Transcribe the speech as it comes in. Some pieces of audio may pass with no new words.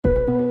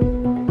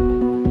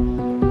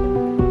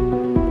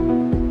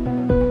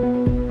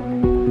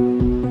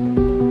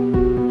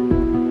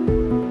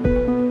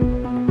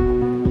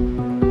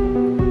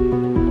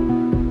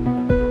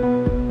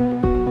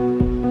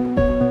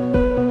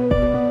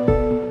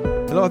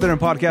Hello out there in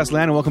podcast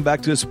land, and welcome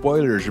back to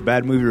Spoilers, your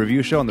bad movie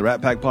review show on the Rat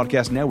Pack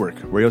Podcast Network,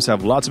 where we also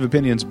have lots of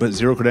opinions but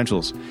zero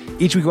credentials.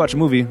 Each week we watch a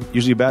movie,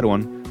 usually a bad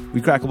one. We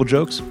crack a couple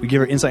jokes, we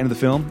give our insight into the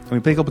film, and we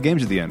play a couple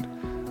games at the end.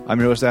 I'm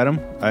your host, Adam.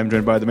 I'm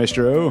joined by the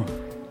Maestro.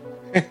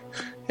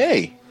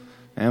 Hey.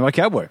 And my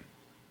cowboy.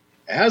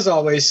 As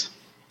always.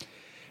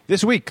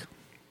 This week,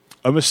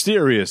 a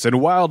mysterious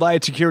and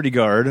wild-eyed security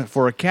guard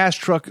for a cash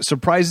truck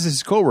surprises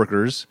his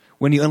coworkers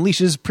when he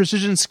unleashes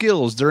precision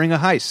skills during a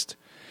heist.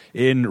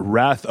 In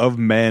Wrath of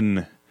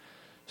Men,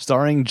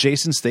 starring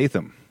Jason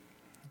Statham.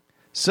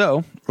 So,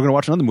 we're going to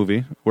watch another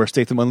movie where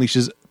Statham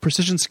unleashes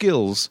precision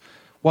skills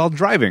while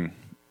driving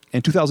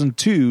in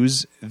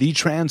 2002's The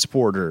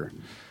Transporter.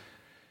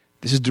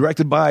 This is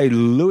directed by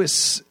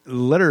Louis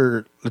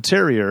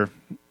Leterrier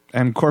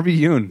and Corby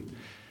Yoon.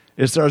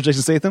 It stars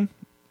Jason Statham,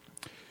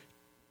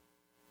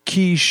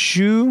 Ki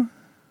Shu.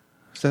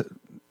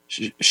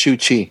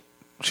 Shu-Chi.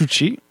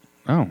 Shu-Chi?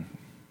 Oh.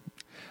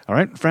 All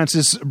right,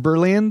 Francis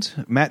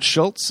Berliand, Matt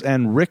Schultz,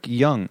 and Rick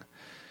Young.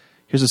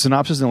 Here's a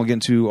synopsis, and then we'll get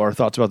into our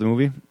thoughts about the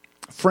movie.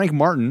 Frank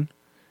Martin,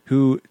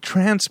 who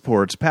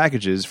transports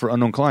packages for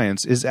unknown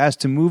clients, is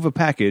asked to move a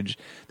package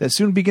that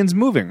soon begins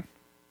moving,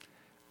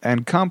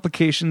 and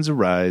complications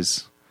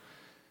arise.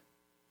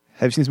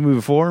 Have you seen this movie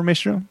before,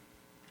 Maestro?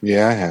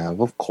 Yeah, I have,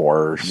 of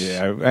course.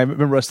 Yeah, I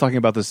remember us talking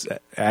about this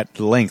at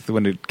length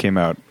when it came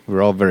out. We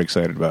were all very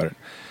excited about it.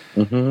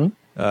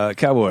 Mm-hmm.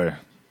 Cowboy.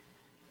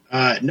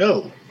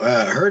 No,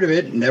 heard of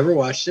it, never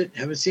watched it,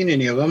 haven't seen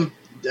any of them.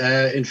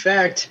 In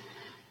fact,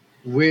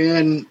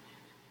 before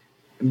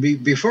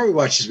we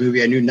watched this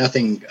movie, I knew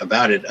nothing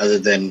about it other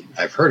than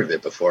I've heard of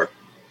it before.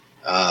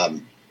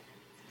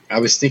 I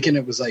was thinking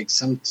it was like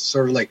some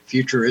sort of like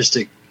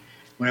futuristic.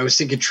 When I was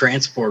thinking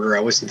transporter, I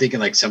wasn't thinking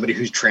like somebody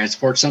who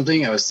transports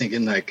something. I was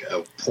thinking like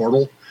a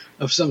portal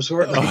of some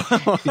sort, like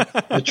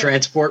a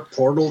transport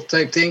portal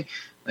type thing.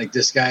 Like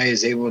this guy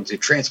is able to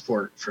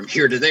transport from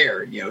here to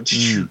there,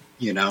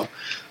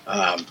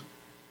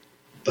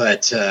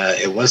 but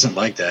it wasn't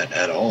like that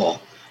at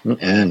all.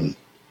 And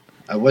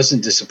I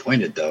wasn't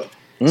disappointed though.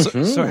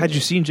 So had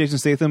you seen Jason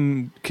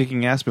Statham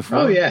kicking ass before?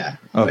 Oh yeah.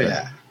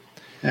 Okay.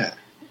 Yeah.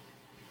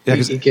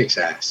 He kicks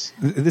ass.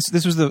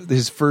 This was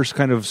his first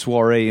kind of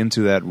soiree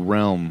into that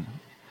realm.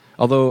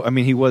 Although, I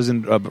mean, he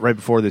wasn't right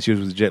before this. He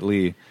was with Jet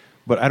Li,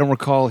 but I don't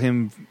recall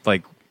him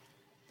like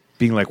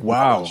being like,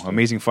 "Wow,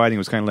 amazing fighting." It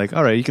was kind of like,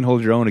 "All right, you can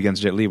hold your own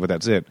against Jet Li, but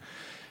that's it."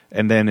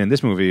 And then in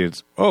this movie,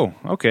 it's, "Oh,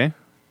 okay,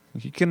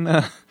 you can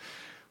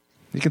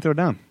throw it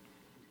down."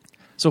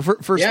 So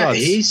first thoughts.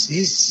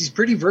 He's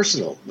pretty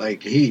versatile.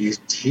 Like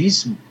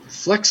he's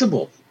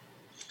flexible.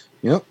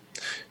 Yep.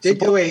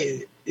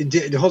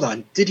 Hold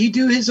on. Did he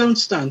do his own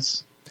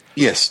stunts?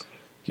 Yes,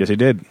 he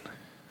did.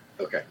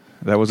 Okay.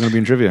 That wasn't going to be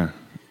in trivia,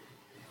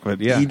 but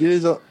yeah, he did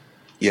his own.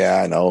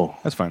 Yeah, I know.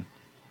 That's fine.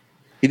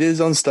 He did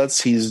his own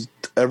stunts. He's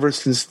ever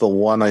since the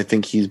one. I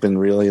think he's been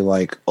really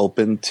like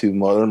open to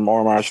more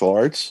martial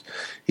arts.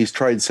 He's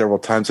tried several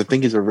times. I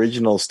think his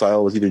original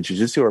style was either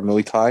jiu-jitsu or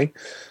Muay Thai,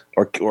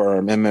 or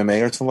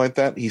MMA or something like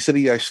that. He said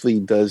he actually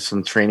does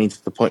some training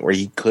to the point where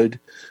he could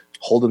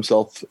hold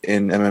himself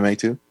in MMA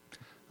too.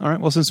 All right.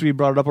 Well, since we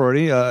brought it up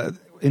already,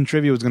 in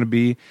trivia was going to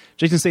be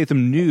Jason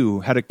Statham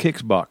knew how to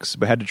kickbox,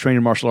 but had to train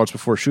in martial arts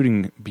before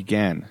shooting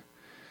began.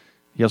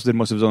 He also did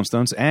most of his own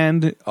stunts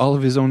and all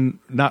of his own,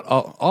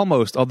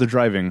 almost all the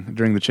driving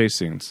during the chase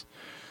scenes.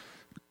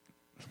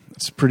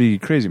 It's pretty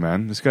crazy,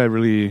 man. This guy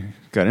really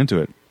got into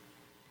it.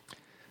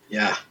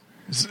 Yeah.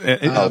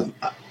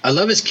 I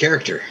love his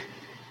character.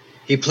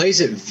 He plays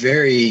it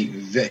very,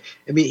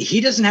 I mean, he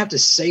doesn't have to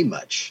say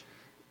much.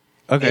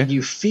 Okay. And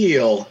you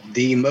feel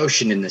the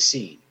emotion in the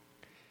scene.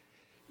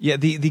 Yeah,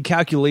 the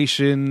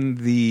calculation,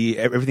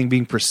 everything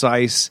being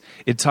precise,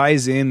 it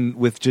ties in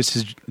with just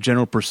his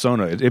general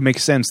persona. It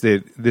makes sense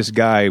that this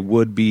guy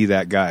would be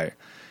that guy.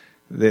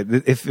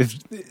 That if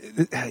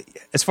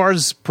as far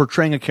as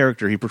portraying a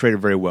character, he portrayed it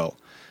very well.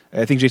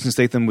 I think Jason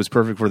Statham was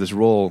perfect for this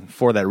role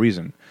for that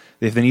reason.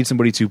 If they need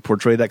somebody to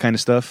portray that kind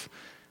of stuff,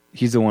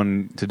 he's the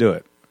one to do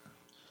it.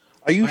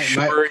 Are you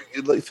sure?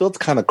 It felt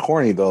kind of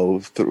corny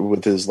though,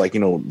 with his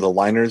the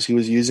liners he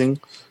was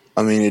using.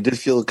 I mean, it did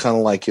feel kind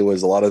of like it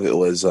was a lot of it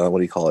was what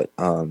do you call it?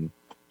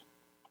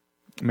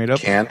 Made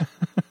up? Canned?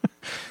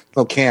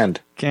 No,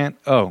 canned. Canned?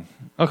 Oh,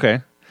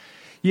 okay.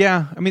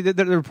 Yeah, I mean,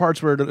 there were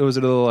parts where it was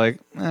a little like,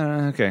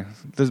 okay.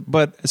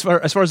 But as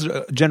far as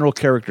a general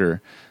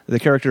character, the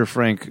character of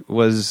Frank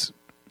was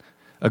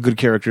a good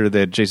character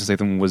that Jason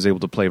Statham was able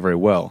to play very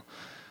well.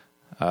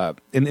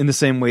 In the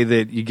same way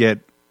that you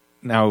get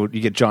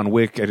John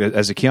Wick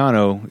as a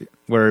Keanu,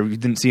 where you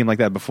didn't see him like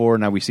that before.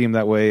 Now we see him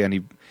that way,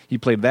 and he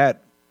played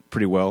that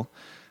pretty well.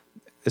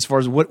 As far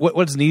as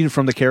what's needed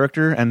from the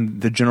character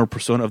and the general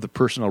persona of the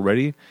person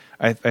already,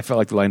 I felt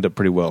like they lined up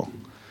pretty well.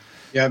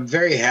 Yeah, I'm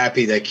very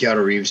happy that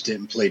Keanu Reeves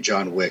didn't play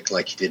John Wick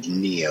like he did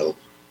Neo.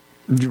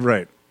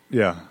 Right.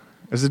 Yeah.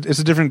 It's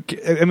a different.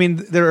 I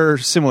mean, there are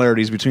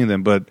similarities between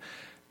them, but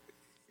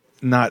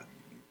not.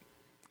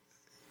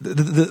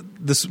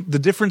 The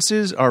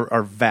differences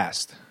are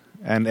vast.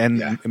 and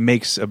Yeah. it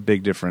makes a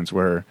big difference.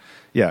 Where,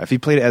 if he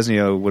played as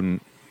Neo, it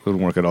wouldn't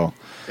work at all.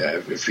 Yeah,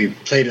 if he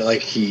played it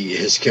like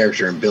his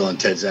character in Bill and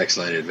Ted's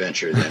Excellent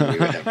Adventure, then we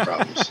would have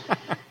problems.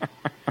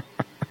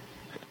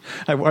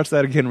 I watched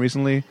that again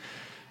recently.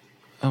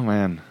 Oh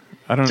man,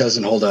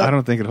 Doesn't hold up. I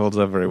don't think it holds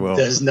up very well.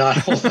 Does not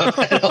hold up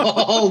at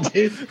all,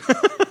 dude.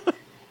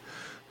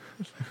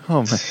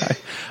 Oh man,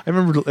 I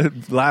remember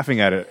laughing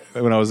at it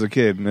when I was a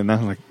kid, and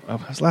I'm like, I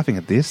was laughing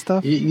at this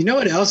stuff. You know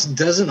what else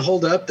doesn't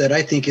hold up that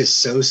I think is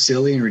so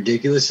silly and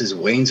ridiculous is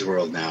Wayne's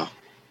World now.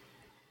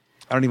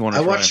 I don't even want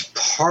to. I watched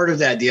part of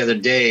that the other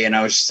day, and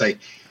I was just like,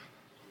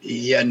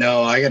 yeah,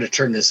 no, I got to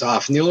turn this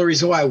off. And the only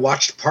reason why I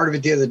watched part of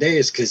it the other day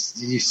is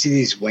because you see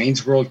these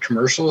Wayne's World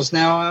commercials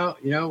now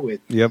out, with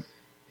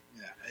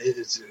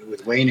it's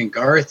with Wayne and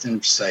Garth, and I'm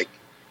just like,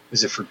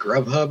 was it for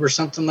Grubhub or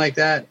something like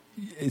that?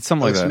 It's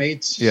something like that.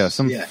 Postmates? Yeah,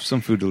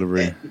 some food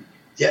delivery.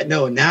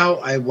 No, now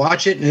I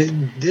watch it,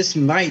 and this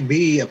might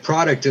be a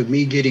product of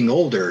me getting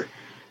older,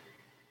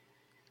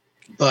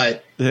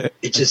 but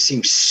it just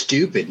seems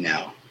stupid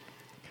now.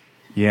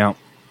 Yeah.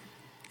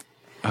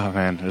 Oh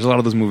man, there's a lot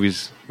of those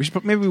movies. We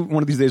should maybe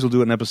one of these days we'll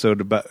do an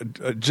episode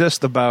about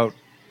just about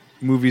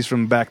movies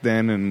from back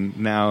then and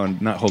now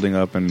and not holding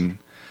up, and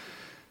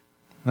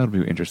that'll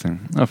be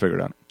interesting. I'll figure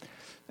it out.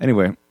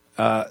 Anyway,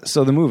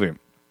 so the movie.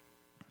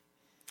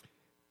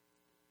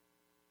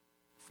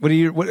 What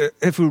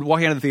if we were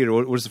walking out of the theater?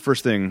 What was the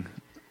first thing?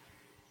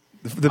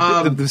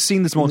 The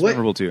scene that's most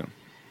memorable to you.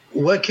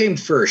 What came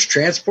first,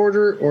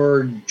 Transporter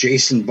or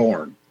Jason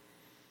Bourne?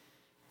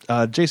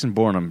 Jason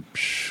Bourne, I'm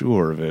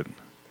sure of it.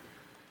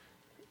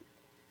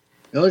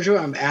 The only reason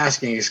I'm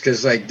asking is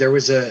because there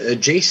was a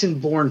Jason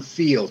Bourne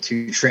feel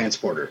to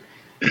Transporter.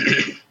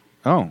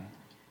 Oh,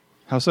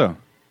 how so?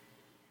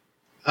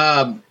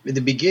 In the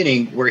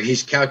beginning, where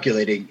he's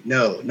calculating,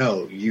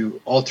 no,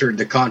 you altered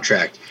the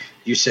contract.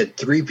 You said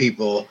 3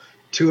 people,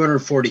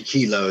 240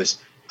 kilos.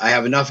 I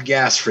have enough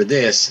gas for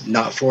this,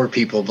 not 4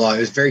 people. Blah. It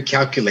was very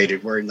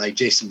calculated. Where in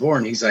Jason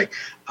Bourne, he's like,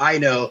 I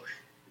know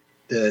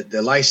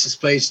the license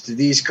plates to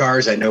these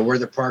cars. I know where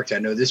they're parked. I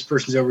know this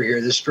person's over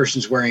here. This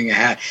person's wearing a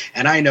hat.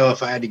 And I know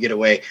if I had to get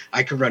away,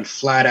 I could run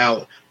flat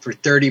out for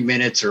 30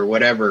 minutes or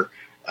whatever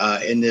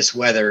in this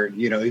weather.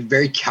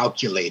 Very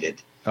calculated.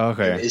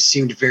 Okay. It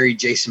seemed very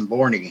Jason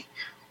Bourne-y.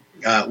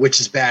 Which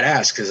is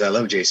badass because I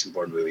love Jason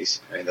Bourne movies.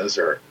 I mean, those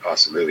are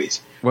awesome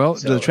movies. Well,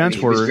 the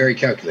Transporter he was very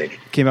calculated.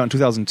 Came out in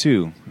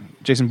 2002.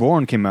 Jason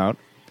Bourne came out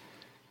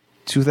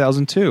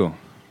 2002.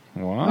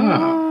 What?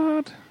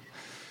 Ah.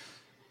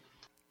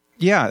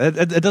 Yeah,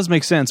 that does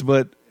make sense.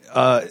 But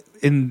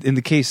in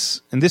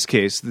this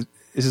case, this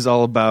is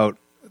all about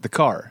the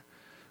car,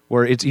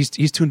 where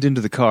he's tuned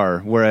into the car.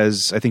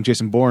 Whereas I think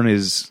Jason Bourne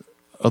is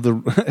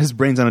his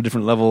brain's on a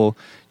different level,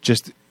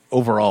 just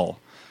overall.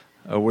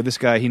 Where this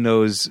guy, he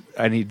knows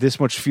I need this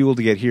much fuel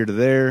to get here to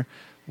there,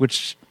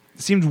 which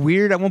seemed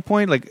weird at one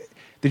point.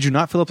 Did you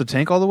not fill up the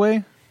tank all the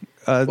way?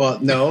 Well,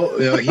 no,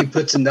 he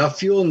puts enough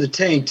fuel in the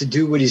tank to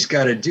do what he's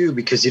got to do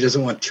because he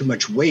doesn't want too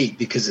much weight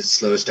because it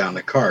slows down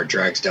the car,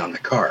 drags down the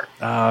car.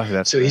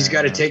 So he's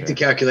got to take the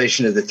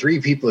calculation of the 3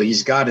 people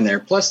he's got in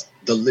there, plus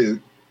the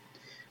loot,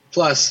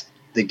 plus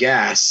the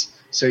gas.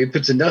 So he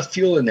puts enough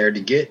fuel in there to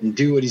get and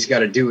do what he's got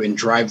to do and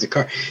drive the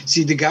car.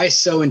 See, the guy's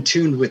so in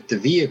tune with the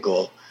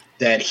vehicle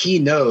that he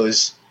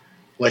knows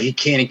what he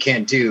can and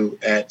can't do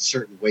at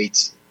certain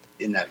weights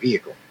in that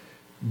vehicle.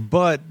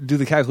 But do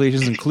the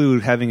calculations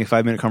include having a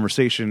 5-minute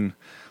conversation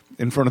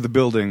in front of the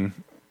building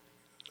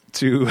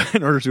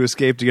in order to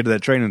escape to get to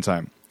that train in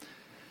time?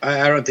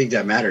 I don't think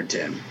that mattered to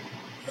him.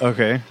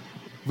 Okay.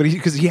 But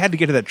because he had to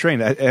get to that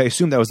train. I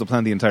assume that was the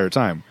plan the entire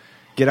time.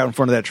 Get out in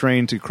front of that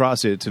train to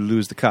cross it to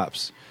lose the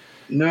cops.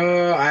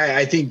 No,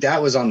 I think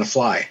that was on the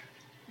fly.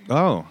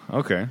 Oh,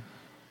 okay.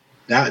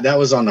 That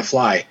was on the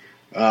fly.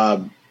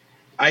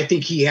 I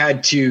think he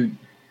had to.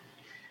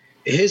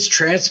 His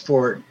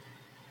transport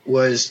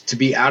was to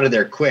be out of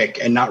there quick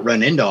and not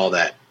run into all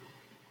that.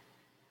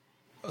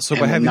 So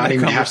by having not that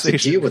even have to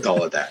conversation, deal with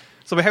all of that.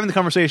 So by having the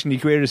conversation, he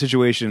created a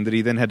situation that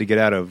he then had to get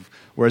out of.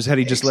 Whereas had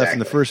he just left in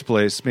the first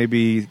place,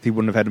 maybe he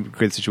wouldn't have had to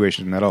create the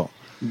situation at all.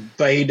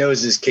 But he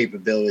knows his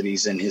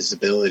capabilities and his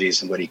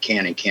abilities and what he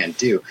can and can't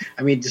do.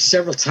 I mean,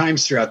 several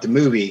times throughout the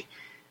movie,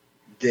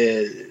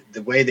 the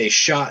way they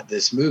shot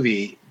this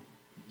movie,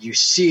 you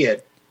see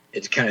it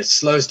kind of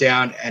slows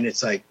down, and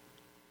it's like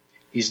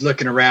he's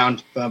looking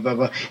around, blah, blah,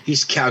 blah.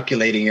 He's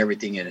calculating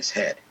everything in his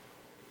head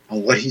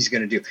on what he's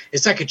going to do.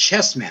 It's like a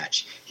chess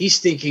match. He's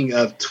thinking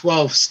of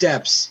 12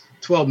 steps,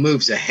 12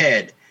 moves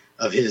ahead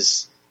of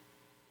his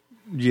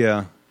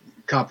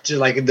competition,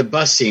 like in the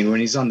bus scene when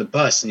he's on the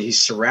bus and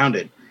he's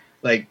surrounded.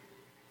 Like,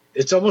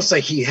 it's almost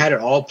like he had it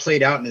all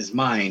played out in his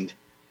mind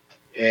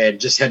and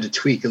just had to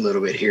tweak a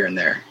little bit here and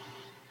there.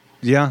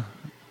 Yeah.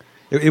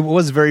 It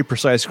was very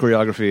precise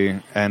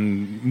choreography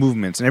and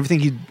movements, and everything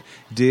he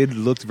did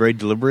looked very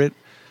deliberate.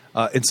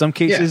 In some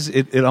cases,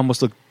 it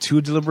almost looked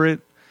too deliberate.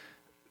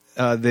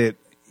 That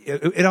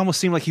it almost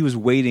seemed like he was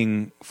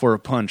waiting for a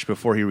punch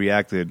before he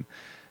reacted,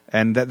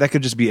 and that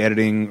could just be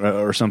editing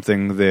or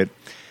something. That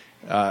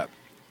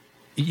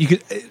you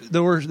could.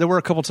 There were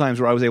a couple times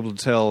where I was able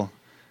to tell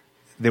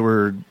they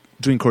were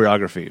doing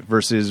choreography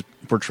versus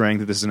portraying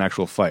that this is an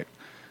actual fight.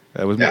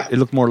 It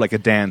looked more like a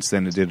dance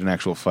than it did an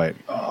actual fight.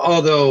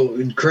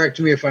 Although, correct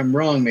me if I'm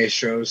wrong,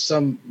 Maestro,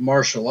 some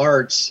martial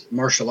artists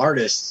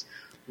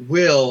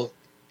will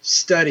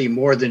study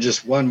more than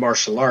just one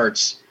martial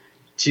arts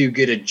to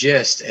get a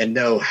gist and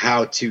know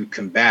how to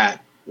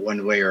combat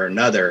one way or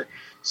another.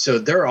 So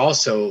they're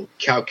also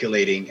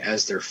calculating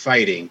as they're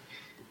fighting,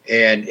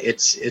 and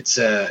it's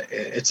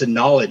a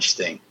knowledge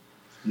thing,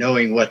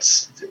 knowing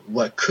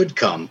what could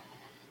come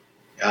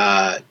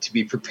to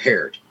be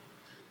prepared.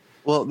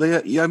 Well,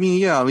 I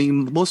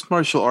mean, most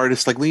martial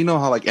artists, like, you know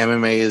how like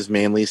MMA is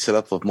mainly set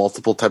up with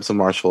multiple types of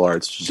martial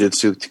arts,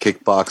 jiu-jitsu to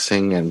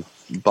kickboxing and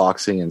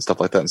boxing and stuff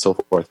like that and so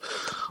forth.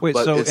 Wait,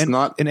 but so it's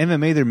not in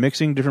MMA they're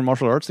mixing different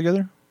martial arts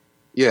together?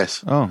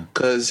 Yes. Oh,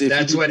 because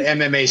that's what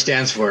MMA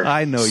stands for.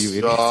 I know you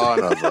idiot.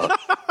 Son of a...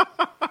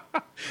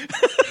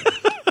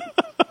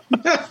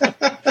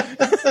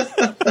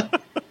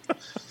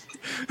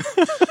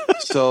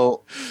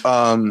 So,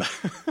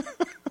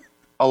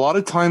 a lot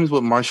of times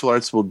what martial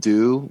arts will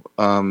do,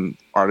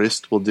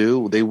 artists will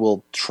do, they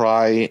will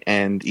try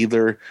and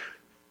either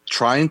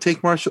try and take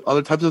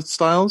other types of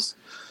styles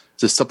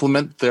to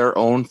supplement their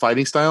own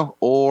fighting style,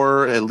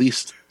 or at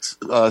least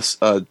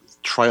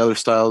try other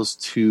styles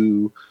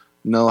to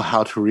know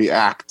how to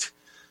react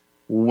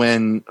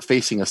when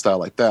facing a style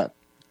like that.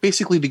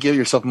 Basically to get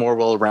yourself more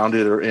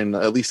well-rounded, or in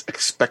at least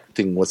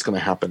expecting what's going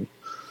to happen.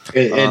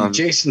 And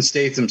Jason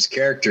Statham's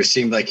character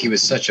seemed like he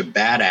was such a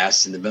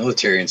badass in the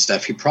military and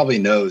stuff. He probably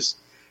knows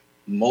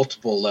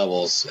multiple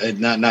levels.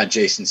 Not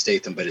Jason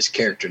Statham, but his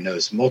character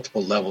knows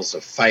multiple levels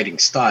of fighting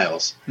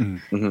styles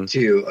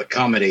to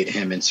accommodate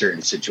him in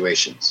certain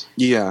situations.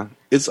 Yeah,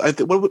 it's.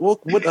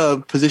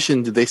 What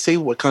position did they say?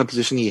 What kind of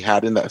position he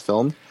had in that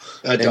film?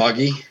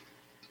 Doggy.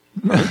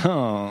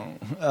 No,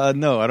 I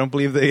don't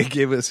believe they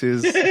gave us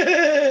his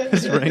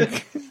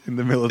rank in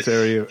the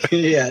military.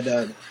 Yeah,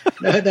 no.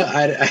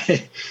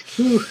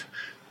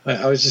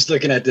 I was just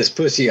looking at this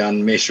pussy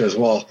on Maestro's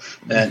wall.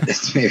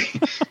 That's maybe.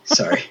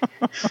 Sorry.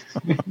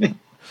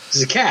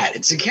 It's a cat.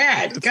 It's a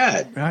cat.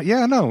 God.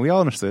 Yeah, no, we all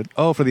understood.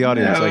 Oh, for the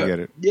audience, I get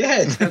it.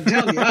 Yeah, I'm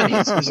telling the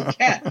audience, there's a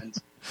cat.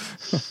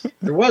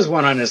 There was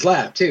one on his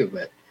lap too,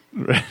 but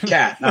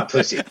cat, not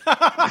pussy.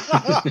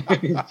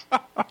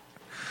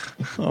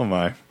 Oh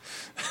my.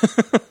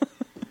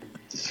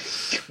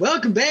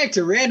 Welcome back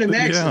to Random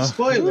Acts and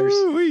Spoilers.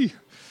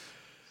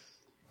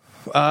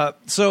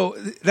 So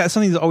that's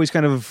something that always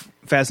kind of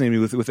fascinated me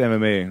with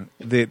MMA.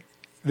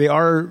 They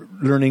are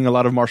learning a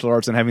lot of martial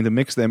arts and having to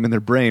mix them in their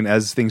brain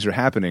as things are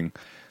happening.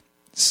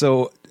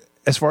 So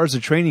as far as the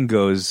training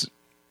goes,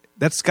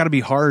 that's got to be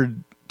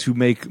hard to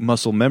make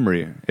muscle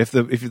memory. If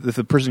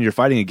the person you're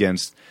fighting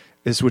against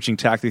is switching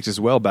tactics as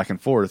well back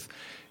and forth,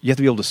 you have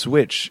to be able to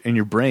switch in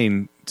your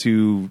brain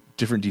to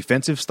different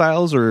defensive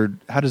styles, or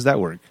how does that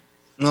work?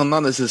 No,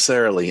 not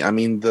necessarily. I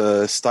mean,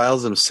 the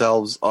styles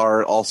themselves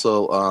are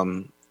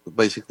also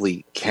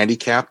basically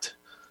handicapped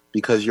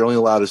because you're only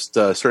allowed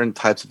certain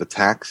types of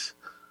attacks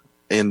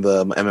in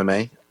the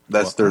MMA.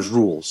 There's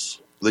rules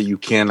that you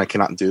can and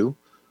cannot do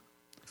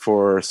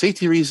for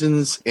safety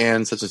reasons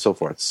and such and so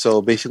forth.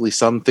 So basically,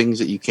 some things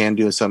that you can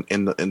do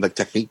in the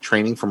technique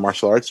training for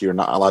martial arts, you're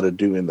not allowed to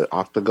do in the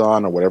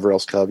octagon or whatever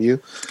else have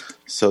you.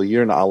 So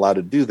you're not allowed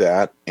to do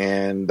that,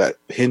 and that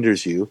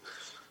hinders you.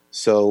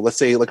 So let's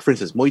say, like for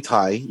instance, Muay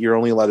Thai, you're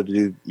not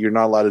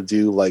allowed to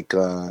do like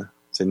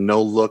say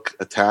no look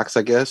attacks,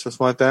 I guess, or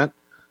something like that.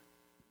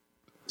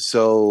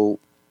 So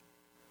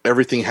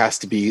everything has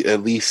to be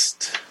at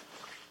least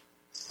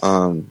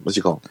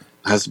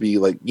has to be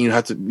like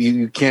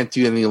you can't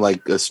do any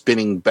like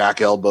spinning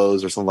back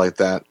elbows or something like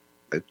that.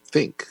 I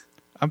think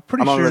I'm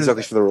not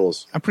exactly sure the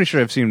rules. I'm pretty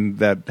sure I've seen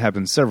that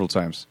happen several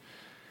times.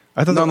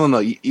 I thought no.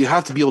 You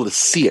have to be able to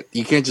see it.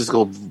 You can't just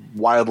go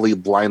wildly,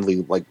 blindly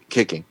like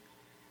kicking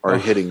or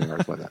hitting or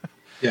something like that.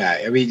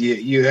 Yeah, I mean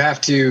you have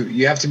to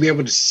be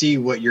able to see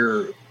what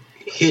you're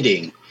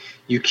hitting.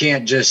 You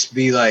can't just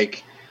be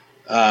like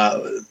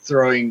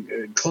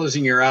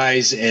closing your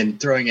eyes and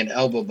throwing an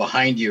elbow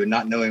behind you and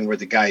not knowing where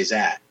the guy's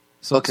at.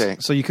 So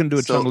you couldn't do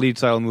a Chung Li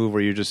style move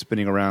where you're just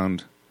spinning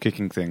around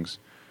kicking things.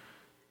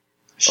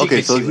 So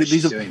these are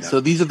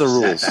the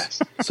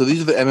rules. So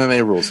these are the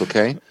MMA rules,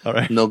 okay? All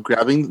right. No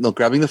grabbing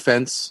the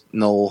fence,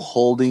 no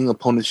holding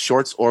opponent's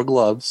shorts or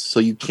gloves. So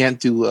you can't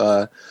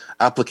do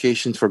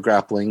applications for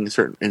grappling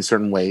in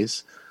certain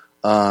ways.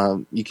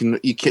 You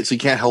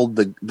can't hold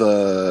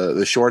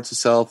the shorts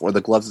itself or the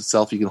gloves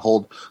itself. You can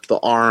hold the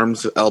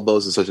arms,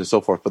 elbows, and such and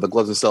so forth. But the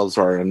gloves themselves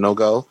are a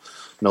no-go.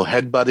 No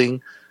headbutting.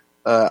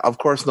 Of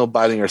course, no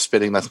biting or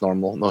spitting. That's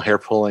normal. No hair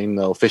pulling.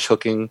 No fish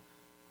hooking.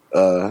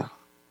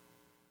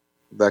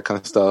 That kind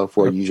of stuff,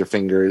 or use your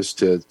fingers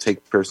to take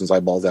a person's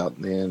eyeballs out.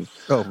 And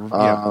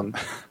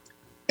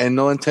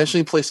no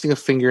intentionally placing a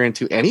finger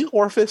into any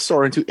orifice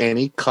or into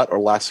any cut or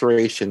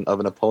laceration of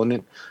an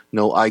opponent.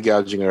 No eye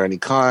gouging or any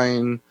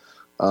kind.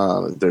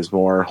 There's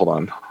more. Hold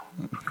on.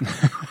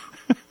 I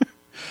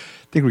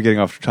think we're getting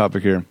off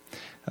topic here.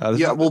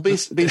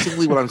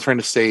 Basically what I'm trying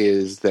to say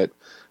is that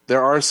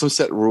there are some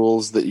set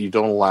rules that you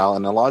don't allow,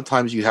 and a lot of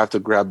times you have to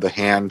grab the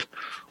hand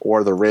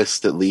or the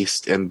wrist at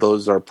least, and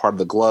those are part of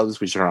the gloves,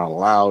 which are not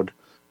allowed.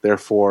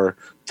 Therefore,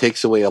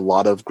 takes away a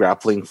lot of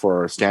grappling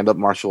for stand-up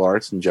martial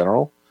arts in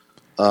general.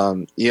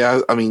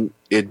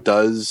 It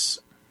does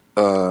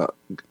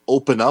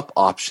open up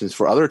options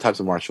for other types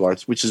of martial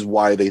arts, which is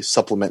why they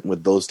supplement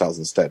with those styles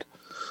instead.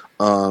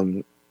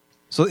 So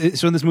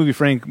in this movie,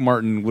 Frank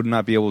Martin would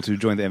not be able to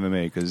join the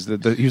MMA because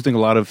he was doing a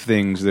lot of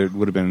things that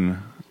would have been.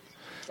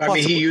 I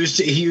mean, he used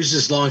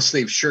his long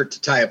sleeve shirt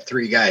to tie up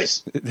 3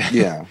 guys.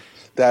 Yeah,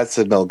 that's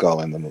a no-go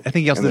in the movie. I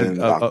think he also did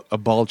a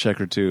ball check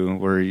or two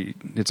where he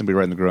hit somebody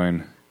right in the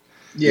groin.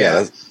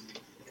 Yeah.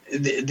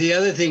 The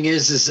other thing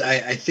is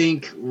I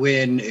think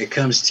when it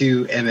comes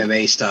to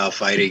MMA style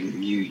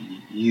fighting,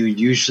 you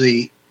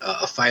usually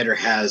a fighter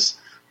has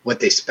what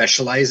they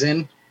specialize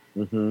in,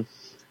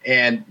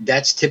 and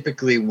that's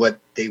typically what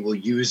they will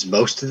use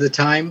most of the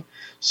time.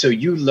 So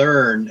you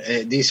learn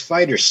these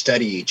fighters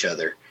study each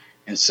other,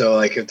 and so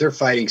like if they're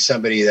fighting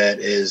somebody that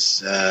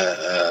is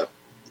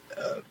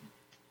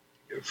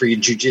free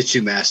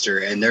jiu-jitsu master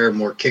and they're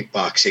more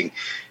kickboxing,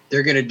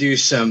 they're going to do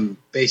some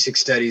basic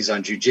studies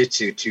on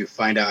jiu-jitsu to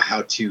find out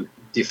how to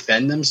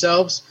defend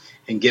themselves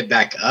and get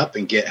back up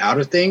and get out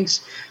of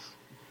things.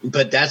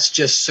 But that's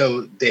just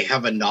so they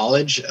have a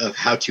knowledge of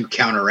how to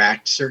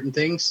counteract certain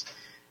things.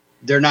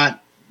 They're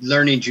not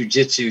learning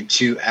jiu-jitsu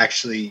to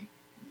actually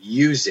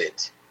use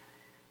it.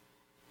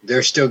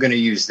 They're still going to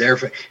use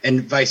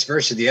and vice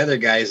versa. The other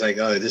guy is like,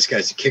 oh, this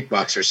guy's a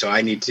kickboxer, so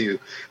I need to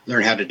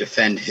learn how to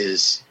defend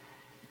his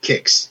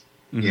kicks,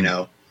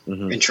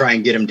 and try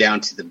and get him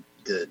down to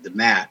the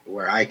mat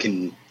where I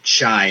can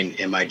shine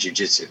in my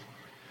jiu-jitsu.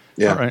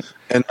 Yeah. Right.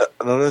 And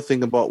another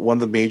thing about one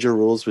of the major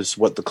rules was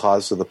what the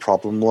cause of the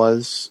problem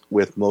was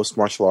with most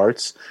martial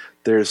arts.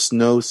 There's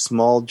no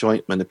small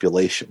joint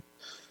manipulation.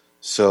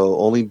 So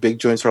only big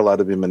joints are allowed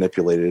to be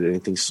manipulated.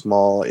 Anything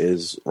small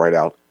is right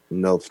out.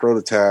 No throat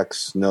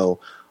attacks, no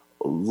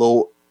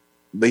low.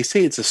 They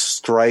say it's a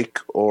strike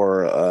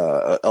or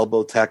a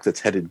elbow attack that's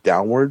headed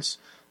downwards.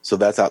 So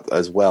that's out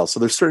as well. So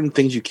there's certain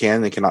things you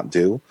can and cannot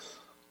do.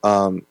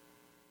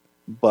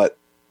 But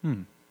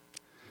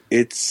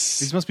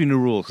these must be new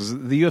rules because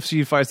the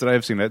UFC fights that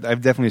I've seen,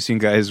 I've definitely seen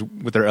guys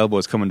with their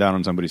elbows coming down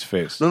on somebody's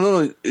face.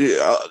 No.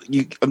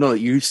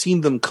 You've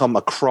seen them come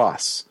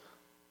across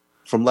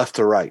from left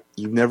to right.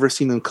 You've never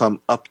seen them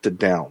come up to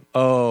down.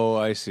 Oh,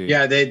 I see.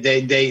 Yeah,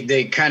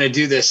 they kind of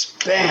do this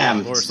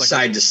bam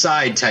side to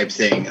side type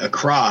thing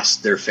across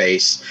their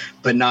face,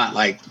 but not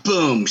like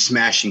boom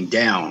smashing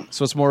down.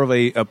 So it's more of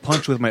a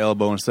punch with my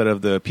elbow instead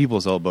of the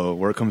people's elbow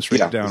where it comes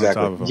straight down exactly. on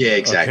top of them. Yeah,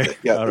 exactly. Okay.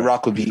 Yeah, the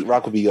Rock would be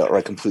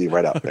right completely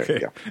right out there.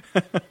 Okay. Yeah.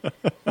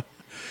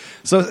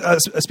 So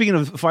speaking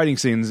of fighting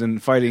scenes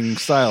and fighting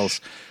styles,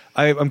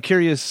 I'm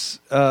curious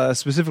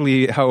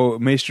specifically how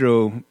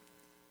Maestro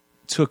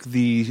took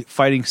the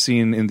fighting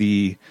scene in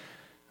the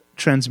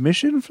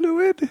transmission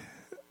fluid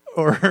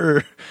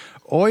or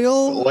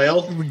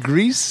oil,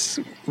 grease,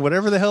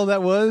 whatever the hell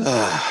that was.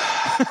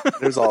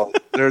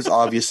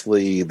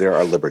 There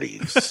are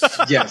liberties.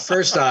 Yeah,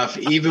 first off,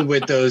 even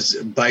with those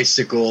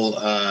bicycle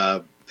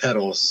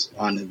pedals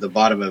on the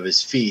bottom of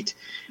his feet,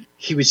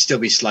 he would still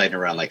be sliding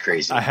around like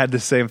crazy. I had the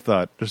same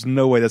thought. There's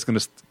no way that's going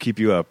to keep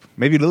you up.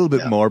 Maybe a little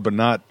bit more, but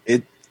not.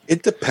 It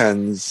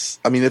depends.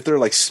 I mean, if they're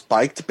like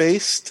spiked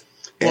based.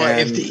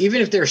 Well,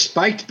 even if they're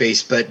spiked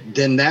based, but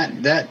then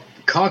that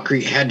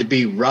concrete had to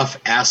be rough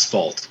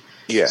asphalt.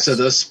 Yes. So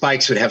those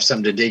spikes would have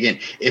something to dig in.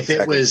 If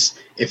it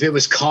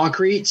was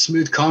concrete,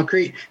 smooth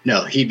concrete,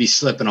 no, he'd be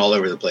slipping all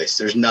over the place.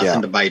 There's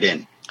nothing to bite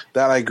in.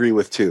 That I agree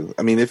with too.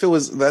 I mean, if it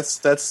was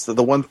that's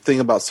the one thing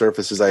about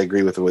surfaces I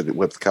agree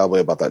with Cowboy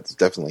about that,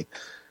 definitely.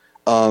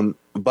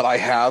 But I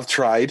have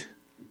tried.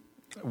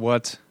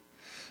 What?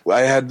 I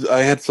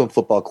had some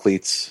football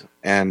cleats,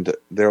 and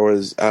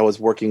I was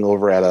working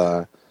over at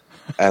a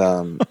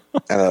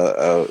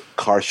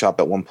car shop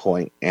at one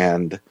point,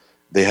 and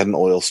they had an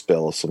oil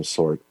spill of some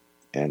sort,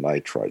 and I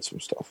tried some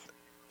stuff.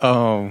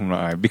 Oh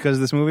my! Because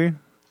of this movie?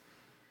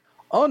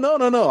 Oh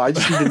no! I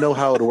just need to know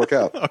how it would work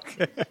out.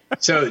 Okay.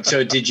 So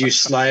did you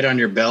slide on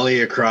your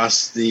belly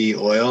across the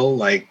oil,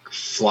 like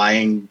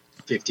flying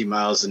 50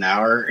 miles an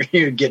hour,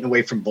 getting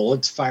away from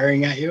bullets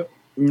firing at you?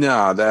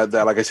 No, that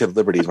like I said,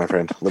 liberties, my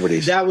friend,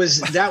 liberties. That was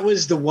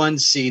the one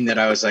scene that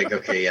I was like,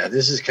 okay, yeah,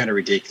 this is kind of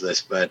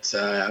ridiculous, but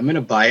I'm going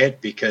to buy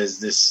it because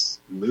this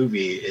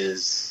movie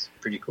is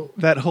pretty cool.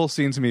 That whole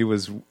scene to me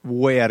was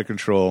way out of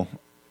control.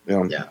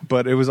 Yeah.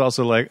 But it was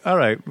also like, all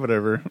right,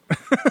 whatever.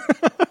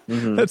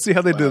 Let's see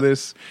how they do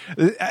this.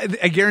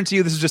 I guarantee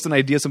you this is just an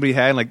idea somebody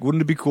had. Like,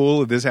 wouldn't it be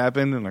cool if this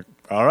happened? And like,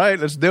 all right,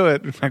 let's do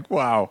it. I'm like,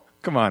 wow,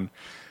 come on.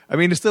 I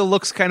mean, it still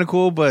looks kind of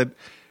cool, but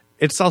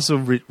it's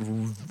also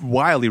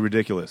wildly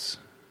ridiculous.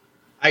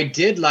 I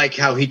did like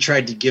how he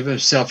tried to give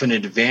himself an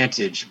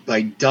advantage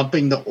by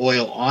dumping the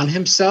oil on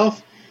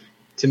himself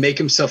to make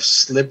himself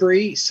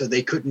slippery so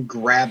they couldn't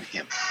grab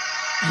him.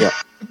 Yeah.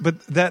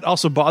 But that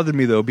also bothered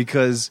me, though,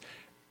 because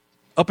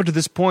up until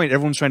this point,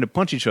 everyone's trying to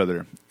punch each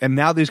other, and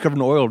now that he's covered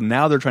in oil,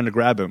 now they're trying to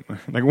grab him.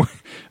 Like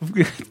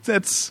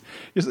that's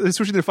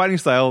switching their fighting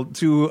style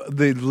to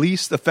the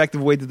least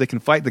effective way that they can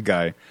fight the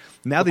guy.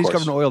 Now that he's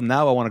covered in oil,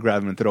 now I want to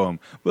grab him and throw him.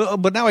 Well,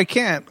 but now I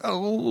can't.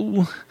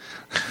 Oh.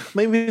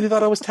 Maybe they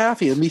thought I was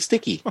taffy and be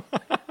sticky.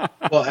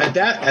 Well, at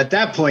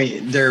that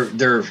point,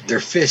 their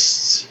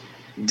fists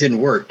didn't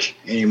work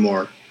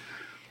anymore.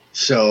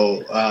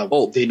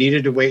 So they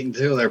needed to wait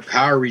until their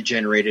power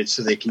regenerated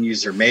so they can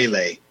use their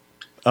melee.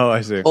 Oh,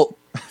 I see. Oh,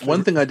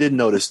 one thing I did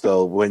notice,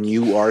 though, when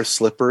you are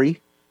slippery,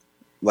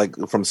 like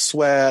from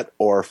sweat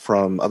or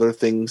from other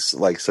things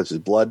like such as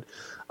blood,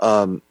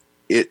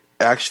 it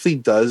actually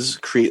does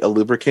create a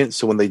lubricant.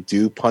 So when they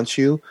do punch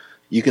you,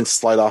 you can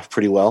slide off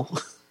pretty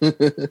well.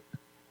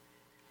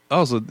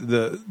 Oh, so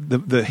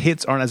the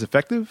hits aren't as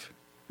effective?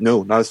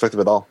 No, not as effective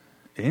at all.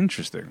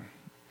 Interesting.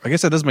 I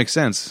guess that does make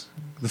sense.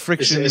 The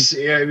friction.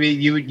 I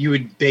mean, you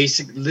would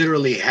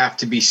literally have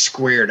to be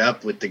squared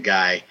up with the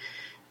guy,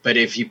 but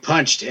if you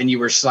punched and you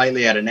were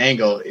slightly at an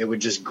angle, it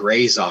would just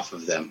graze off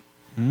of them.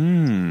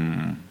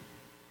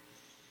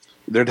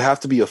 There'd have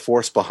to be a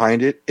force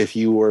behind it. If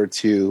you were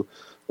to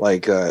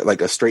like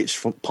a straight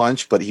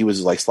punch, but he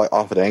was like slight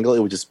off at an angle, it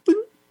would just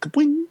boing,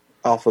 boing,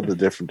 off of the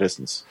different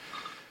distance.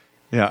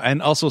 Yeah,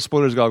 and also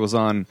spoilers goggles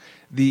on.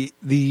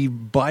 The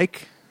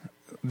bike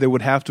that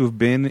would have to have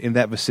been in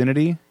that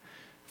vicinity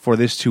for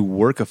this to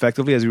work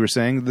effectively, as you were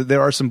saying,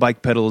 there are some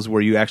bike pedals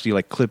where you actually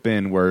like clip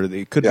in where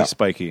it could be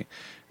spiky,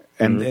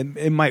 and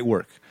it might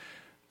work.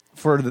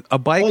 For a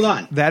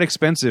bike that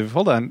expensive,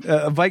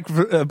 a bike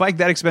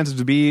that expensive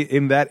to be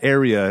in that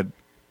area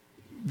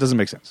doesn't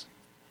make sense.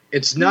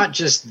 It's not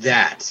just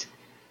that,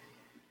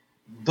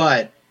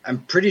 but I'm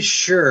pretty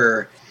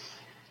sure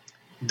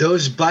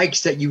those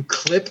bikes that you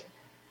clip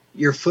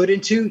your foot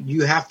into,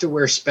 you have to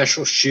wear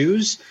special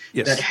shoes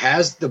that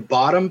has the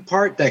bottom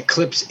part that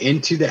clips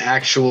into the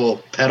actual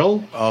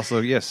pedal. Also,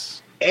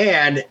 yes.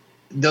 And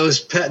those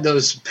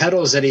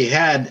pedals that he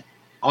had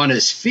on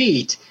his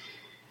feet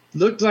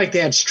looked like they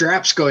had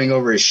straps going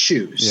over his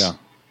shoes. Yeah.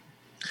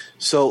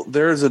 So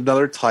there's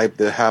another type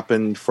that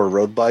happened for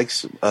road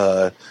bikes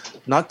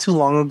not too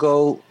long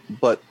ago,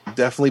 but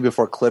definitely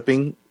before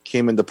clipping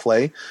came into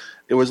play.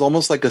 It was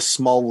almost like a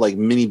small like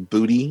mini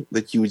booty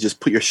that you would just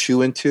put your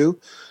shoe into.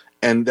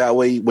 And that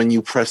way, when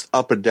you pressed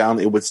up or down,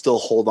 it would still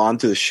hold on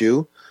to the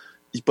shoe,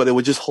 but it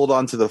would just hold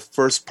on to the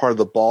first part of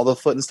the ball of the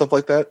foot and stuff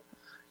like that.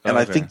 And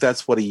I think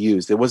that's what he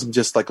used. It wasn't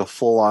just like a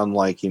full-on,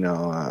 like,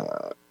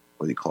 what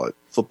do you call it,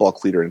 football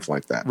cleat or anything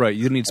like that. Right.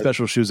 You didn't need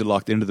special shoes that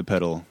locked into the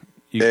pedal.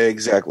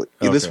 Exactly.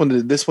 Okay. This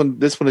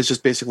one is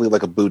just basically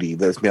like a booty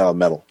that's made out of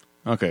metal.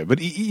 Okay, but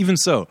even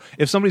so,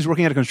 if somebody's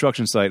working at a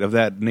construction site of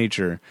that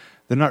nature,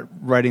 they're not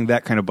riding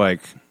that kind of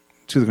bike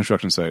to the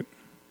construction site.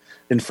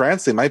 In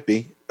France, they might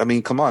be. I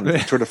mean, come on,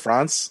 Tour de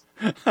France.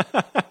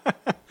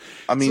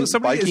 I mean, so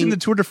somebody is in the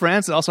Tour de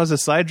France that also has a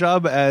side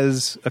job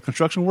as a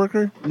construction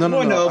worker?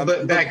 No.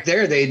 But back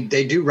there, they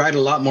do ride a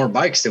lot more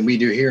bikes than we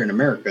do here in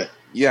America.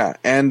 Yeah,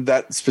 and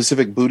that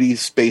specific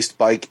booty-spaced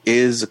bike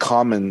is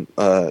common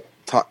at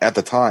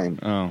the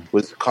time.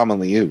 Was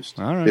commonly used.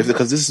 All right.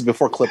 Because this is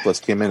before clipless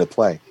came into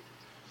play.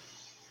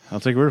 I'll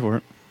take your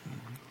word for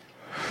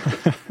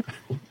it.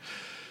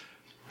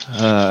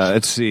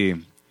 Let's see.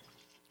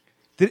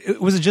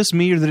 Was it just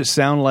me, or did it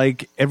sound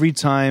like every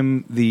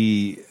time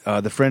the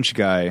French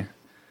guy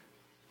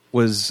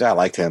was? Yeah, I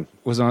liked him.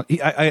 Was on?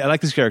 I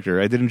like this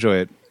character. I did enjoy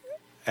it,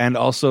 and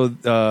also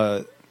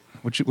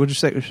what'd you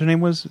say? What her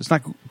name was? It's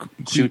not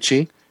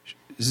Shu-Chi.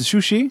 Is it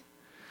Shu-Chi?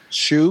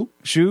 Shu.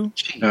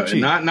 No,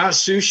 not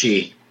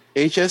sushi.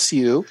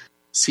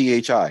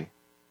 HSUCHI.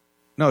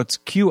 No, it's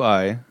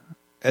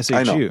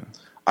QISHU.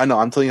 I know.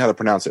 I'm telling you how to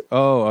pronounce it.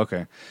 Oh,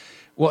 okay.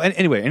 Well,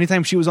 anyway,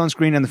 anytime she was on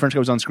screen and the French guy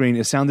was on screen,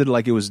 it sounded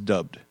like it was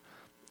dubbed.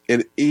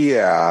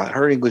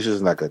 Her English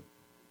isn't that good.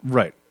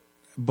 Right.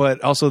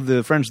 But also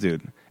the French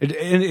dude.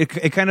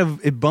 It kind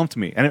of bumped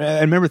me. And I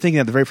remember thinking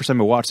that the very first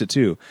time I watched it,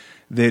 too,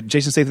 that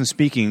Jason Statham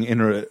speaking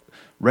in a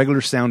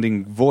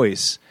regular-sounding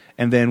voice,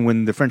 and then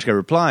when the French guy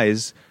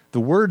replies, the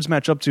words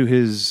match up to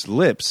his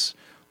lips,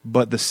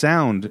 but the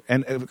sound,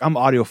 and I'm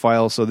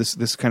audiophile, so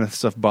this kind of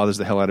stuff bothers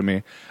the hell out of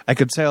me. I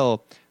could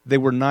tell they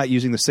were not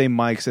using the same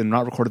mics and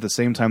not recorded at the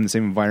same time in the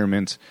same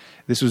environment.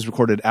 This was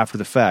recorded after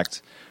the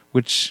fact,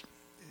 which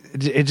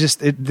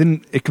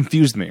it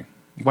confused me.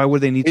 Why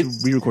would they need to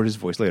re-record his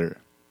voice later?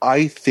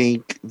 I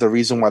think the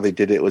reason why they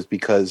did it was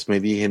because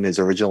maybe in his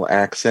original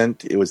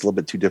accent, it was a little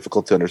bit too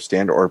difficult to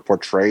understand or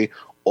portray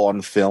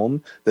on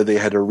film, that they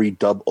had to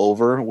redub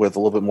over with a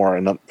little bit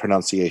more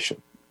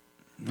pronunciation.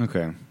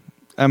 Okay.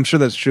 I'm sure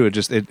that's true.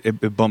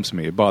 It bumps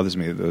me. It bothers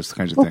me, those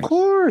kinds of things. Of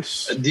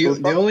course. The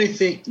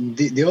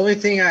only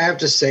thing I have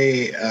to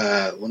say,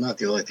 not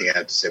the only thing I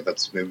have to say about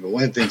this movie, but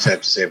one of the things I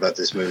have to say about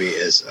this movie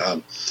is,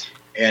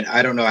 and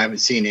I don't know, I haven't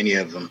seen any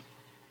of them.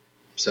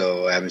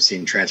 So I haven't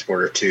seen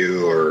Transporter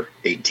 2 or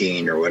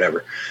 18 or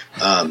whatever.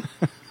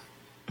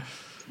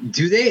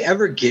 Do they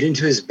ever get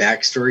into his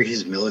backstory,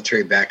 his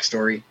military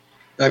backstory?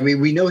 I mean,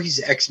 we know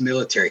he's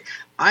ex-military.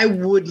 I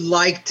would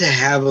like to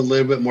have a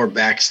little bit more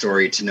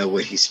backstory to know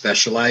what he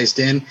specialized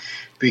in,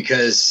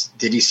 because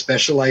did he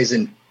specialize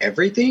in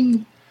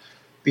everything?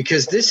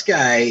 Because this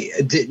guy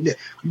didn't.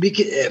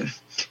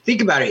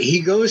 Think about it.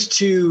 He goes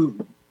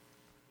to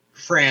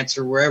France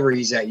or wherever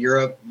he's at,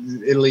 Europe,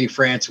 Italy,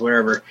 France,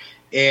 wherever,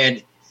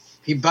 and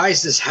he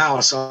buys this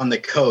house on the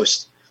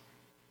coast,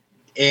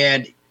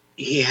 and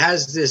he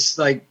has this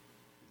like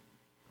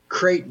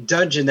crate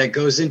dungeon that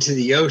goes into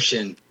the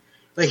ocean.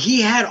 Like,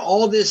 he had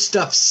all this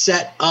stuff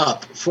set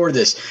up for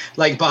this.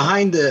 Like,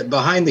 behind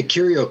the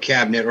curio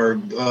cabinet or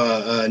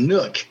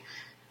nook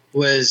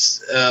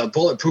was a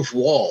bulletproof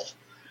wall.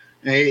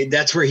 And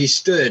that's where he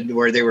stood,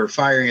 where they were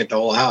firing at the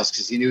whole house,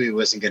 because he knew he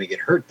wasn't going to get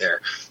hurt there.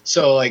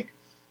 So, like,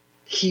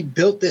 he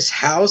built this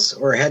house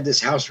or had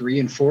this house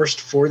reinforced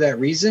for that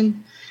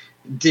reason.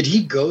 Did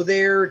he go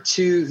there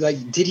to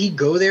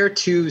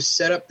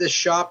set up this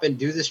shop and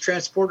do this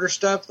transporter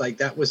stuff? Like,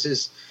 that was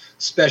his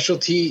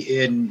specialty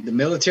in the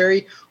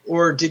military?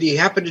 Or did he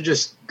happen to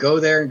just go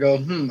there and go,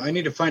 I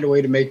need to find a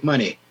way to make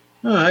money?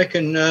 I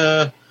can,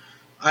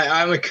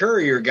 I'm a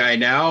courier guy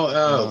now.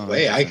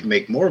 I can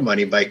make more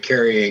money by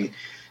carrying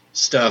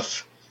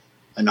stuff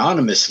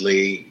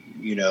anonymously,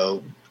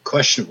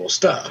 questionable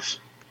stuff.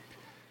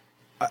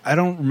 I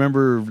don't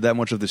remember that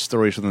much of the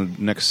stories from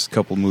the next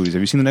couple movies.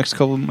 Have you seen the next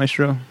couple,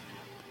 Maestro?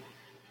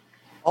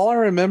 All I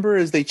remember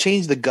is they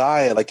changed the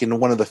guy, like, in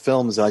one of the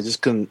films, and I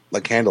just couldn't,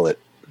 like, handle it.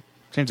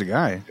 Change the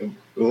guy. It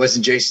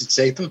wasn't Jason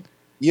Statham?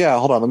 Yeah,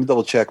 hold on. Let me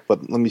double check,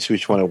 but let me see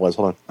which one it was.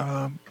 Hold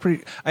on.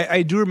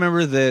 I do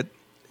remember that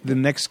the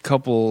next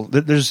couple,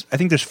 I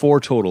think there's 4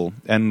 total,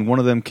 and one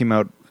of them came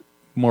out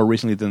more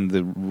recently than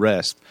the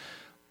rest.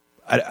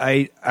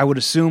 I would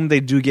assume they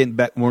do get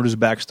back more to his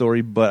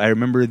backstory, but I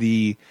remember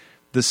the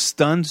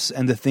stunts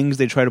and the things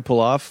they try to pull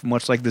off,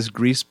 much like this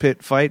grease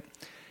pit fight,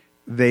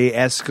 they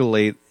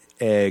escalate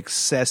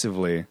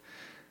excessively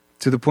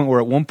to the point where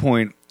at one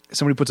point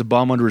somebody puts a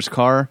bomb under his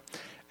car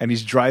and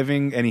he's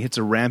driving and he hits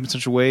a ramp in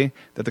such a way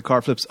that the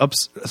car flips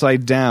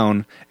upside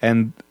down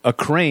and a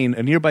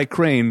nearby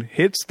crane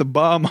hits the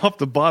bomb off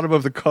the bottom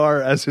of the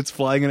car as it's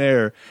flying in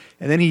air,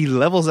 and then he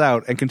levels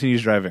out and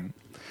continues driving.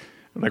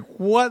 I'm like,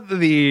 what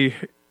the...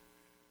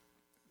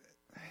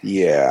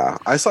 Yeah,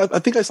 I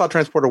think I saw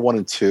Transporter 1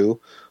 and 2.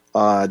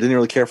 I didn't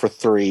really care for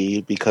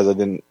 3 because I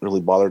didn't really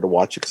bother to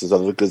watch it because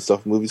there's other good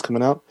stuff movies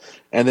coming out.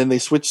 And then they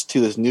switched to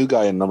this new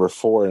guy in number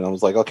 4, and I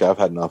was like, okay, I've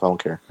had enough. I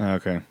don't care.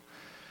 Okay.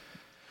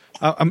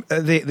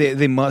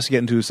 They must get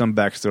into some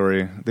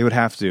backstory. They would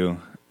have to.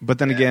 But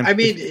then again, I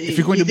mean, if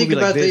you're going to a movie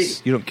like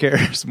this, you don't care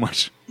as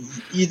much.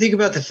 You think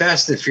about the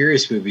Fast and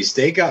Furious movies;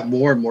 they got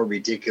more and more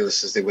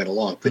ridiculous as they went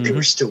along, but they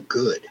were still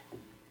good.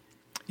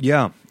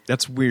 Yeah,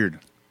 that's weird.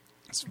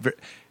 It's very,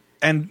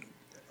 and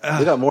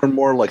they got more and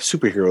more like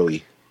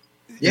superhero-y.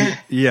 Yeah,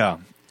 yeah,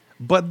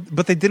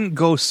 but they didn't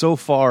go so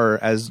far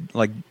as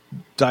like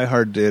Die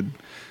Hard did,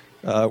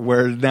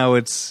 where now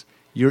it's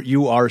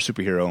you are a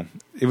superhero.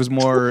 It was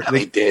more.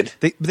 They did.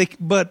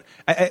 But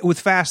with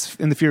Fast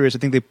and the Furious, I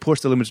think they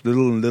pushed the limits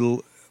little and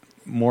little,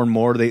 more and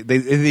more.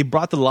 They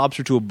brought the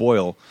lobster to a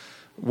boil,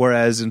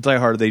 whereas in Die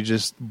Hard they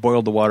just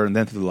boiled the water and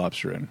then threw the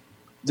lobster in.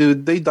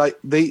 Dude,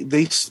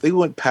 they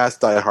went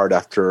past Die Hard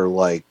after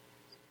like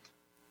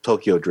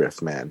Tokyo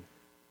Drift, man.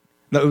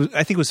 No,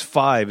 I think it was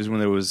 5 is when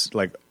there was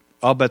like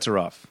all bets are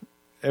off.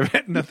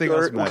 Nothing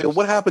else matters. Okay,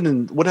 what happened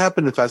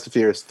in Fast and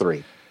Furious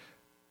 3?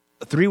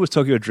 3 was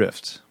Tokyo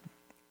Drift.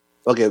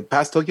 Okay,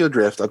 past Tokyo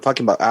Drift. I'm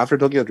talking about after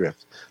Tokyo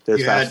Drift.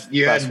 There's Fast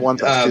 1,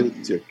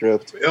 Fast 2,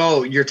 Drift.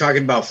 Oh, you're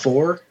talking about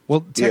 4?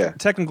 Well,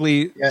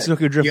 technically,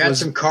 Tokyo Drift you had was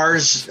some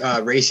cars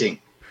racing.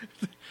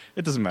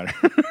 It doesn't matter.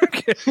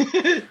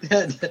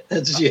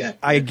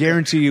 I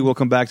guarantee you we'll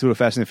come back to a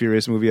Fast and the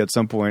Furious movie at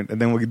some point,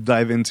 and then we'll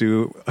dive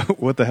into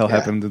what the hell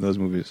happened in those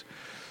movies.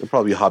 It'll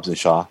probably be Hobbs and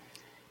Shaw.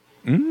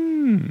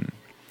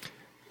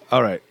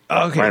 All right.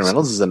 Okay. Ryan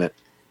Reynolds is in it.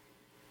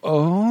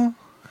 Oh,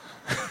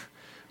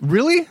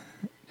 really?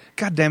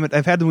 God damn it!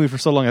 I've had the movie for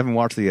so long I haven't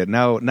watched it yet.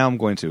 Now I'm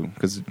going to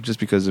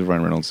because of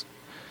Ryan Reynolds.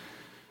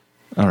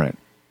 All right.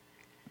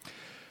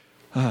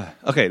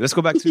 Okay, let's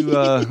go back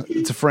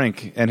to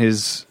Frank and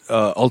his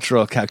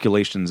ultra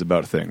calculations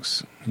about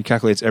things. He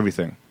calculates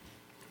everything.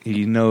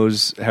 He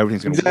knows how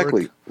everything's going to work.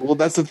 Exactly. Well,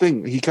 that's the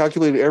thing. He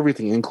calculated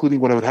everything, including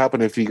what would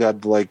happen if he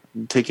got like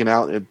taken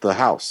out at the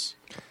house.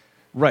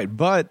 Right,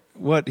 but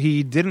what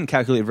he didn't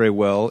calculate very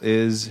well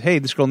is, hey,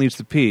 this girl needs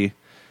to pee.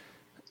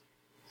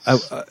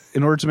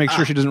 In order to make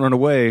sure she doesn't run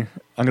away,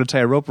 I'm going to tie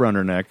a rope around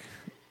her neck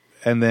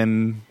and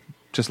then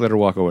just let her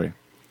walk away.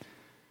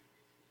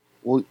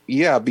 Well,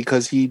 yeah,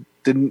 because he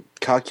didn't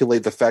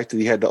calculate the fact that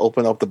he had to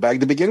open up the bag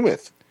to begin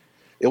with.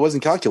 It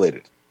wasn't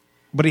calculated.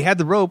 But he had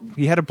the rope.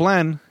 He had a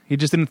plan. He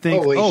just didn't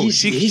think,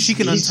 she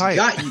can untie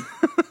it.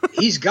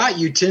 He's got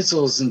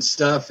utensils and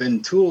stuff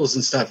and tools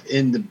and stuff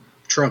in the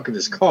trunk of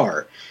his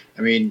car.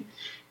 I mean,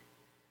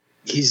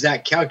 he's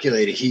that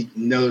calculated. He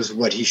knows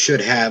what he should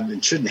have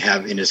and shouldn't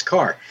have in his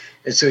car.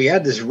 And so he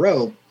had this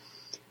rope.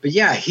 But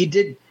yeah, he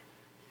did.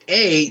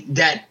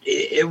 that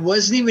it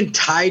wasn't even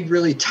tied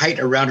really tight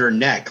around her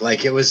neck.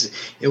 Like it wasn't.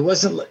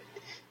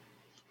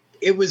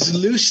 It was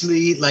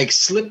loosely like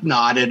slip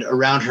knotted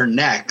around her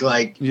neck.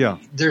 Like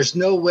there's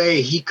no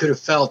way he could have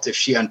felt if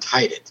she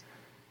untied it.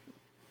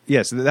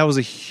 Yes, that was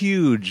a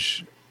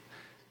huge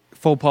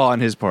faux pas on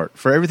his part.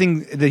 For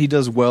everything that he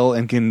does well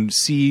and can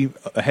see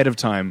ahead of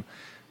time,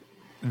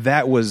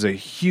 that was a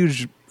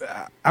huge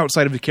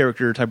outside of the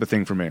character type of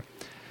thing for me.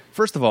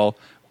 First of all,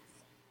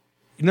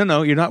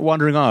 no, you're not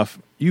wandering off.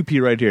 You pee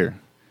right here.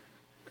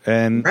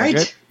 And right?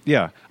 Okay,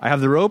 yeah, I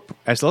have the rope.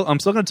 I'm still going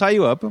to tie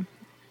you up,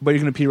 but you're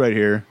going to pee right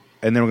here,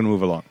 and then we're going to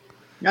move along.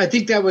 I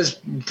think that was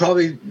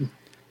probably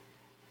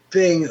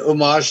paying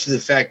homage to the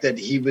fact that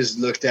he was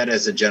looked at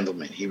as a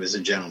gentleman. He was a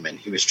gentleman.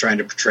 He was trying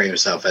to portray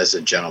himself as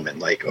a gentleman.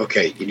 Like,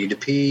 okay, you need to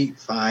pee,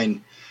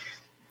 fine.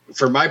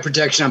 For my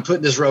protection, I'm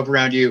putting this rope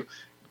around you.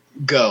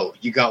 Go.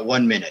 You got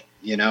 1 minute,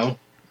 you know?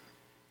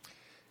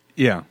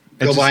 Yeah.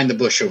 Go behind the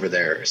bush over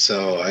there.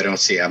 So I don't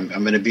see. I'm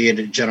going to be a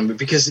gentleman,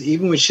 because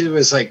even when she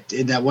was like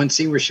in that one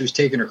scene where she was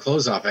taking her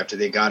clothes off after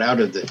they got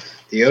out of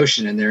the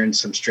ocean and they're in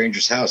some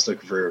stranger's house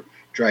looking for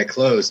dry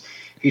clothes,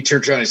 he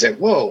turned around and said,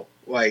 "Whoa,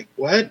 like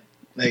what?"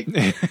 Like,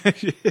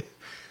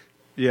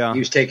 yeah, he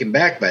was taken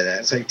back by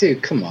that. It's like,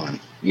 dude, come on,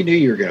 you knew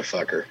you were going to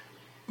fuck her.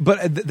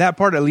 But that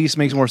part at least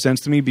makes more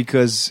sense to me,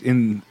 because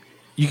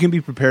you can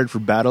be prepared for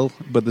battle,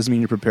 but doesn't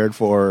mean you're prepared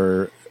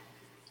for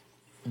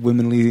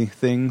womanly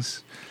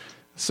things.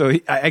 So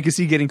I can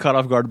see getting caught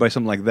off guard by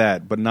something like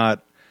that, but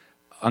not,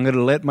 I'm going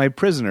to let my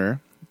prisoner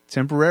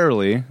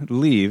temporarily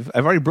leave.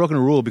 I've already broken a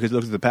rule because he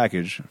looked at the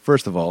package,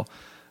 first of all.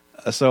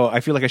 So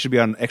I feel like I should be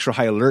on extra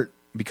high alert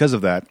because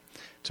of that,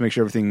 to make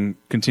sure everything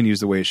continues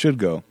the way it should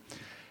go.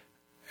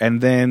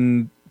 And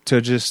then to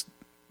just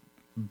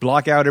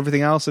block out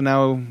everything else, and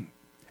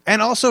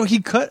also he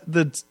cut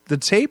the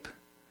tape.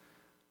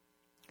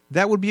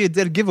 That would be a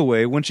dead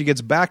giveaway when she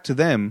gets back to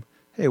them.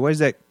 Hey, why is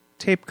that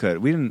tape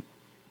cut? We didn't.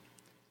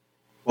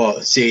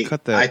 Well, see,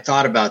 I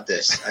thought about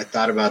this.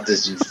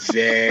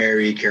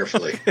 Very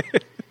carefully.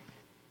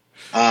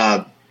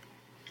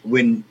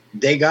 When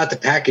they got the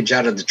package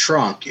out of the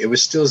trunk, it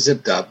was still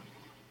zipped up.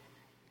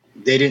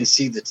 They didn't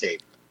see the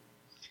tape.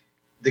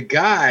 The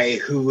guy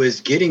who was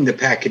getting the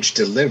package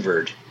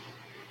delivered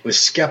was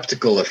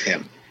skeptical of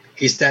him.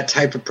 He's that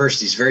type of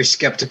person. He's very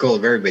skeptical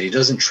of everybody. He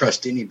doesn't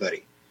trust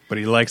anybody. But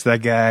he likes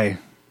that guy.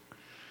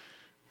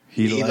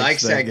 He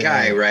likes that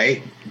guy,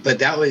 right? But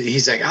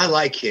he's like, I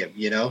like him,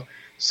 you know?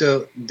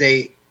 So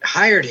they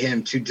hired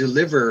him to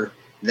deliver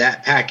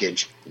that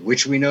package,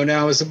 which we know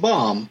now is a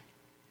bomb.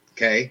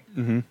 Okay.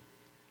 Mm-hmm.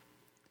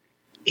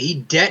 He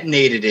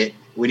detonated it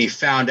when he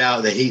found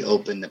out that he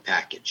opened the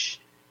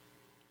package.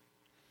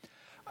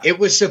 It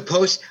was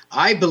supposed,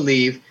 I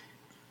believe,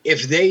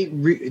 if they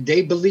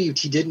believed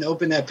he didn't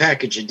open that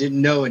package and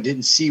didn't know and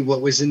didn't see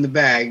what was in the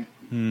bag,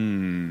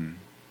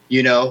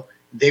 you know,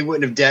 they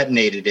wouldn't have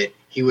detonated it.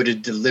 He would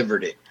have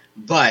delivered it.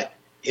 But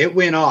it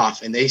went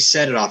off, and they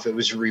set it off. It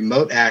was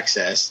remote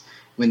access.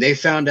 When they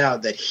found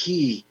out that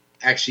he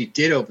actually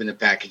did open the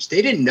package,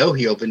 they didn't know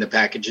he opened the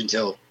package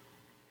until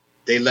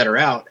they let her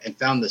out and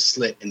found the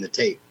slit in the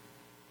tape.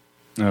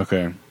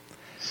 Okay.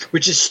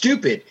 Which is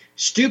stupid.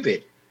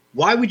 Stupid.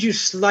 Why would you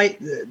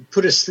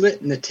put a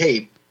slit in the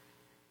tape,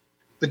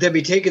 but then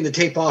be taking the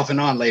tape off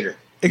and on later?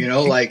 You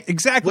know, like,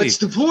 exactly. What's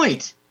the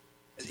point?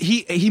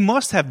 He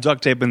must have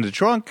duct tape in the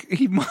trunk.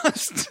 He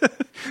must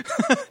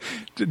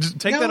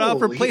take that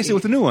off, replace it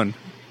with a new one.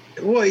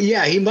 Well,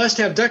 yeah, he must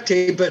have duct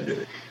tape, but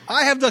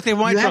I have duct tape in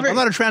my trunk. I'm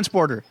not a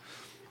transporter.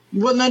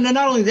 Well, no,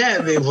 not only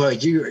that, well,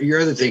 your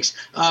other things,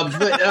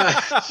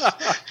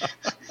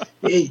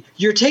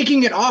 you're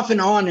taking it off and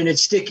on, and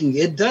it's sticking.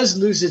 It does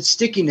lose its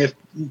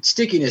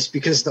stickiness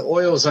because the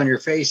oil's on your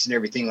face and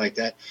everything like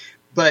that.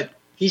 But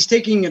he's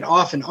taking it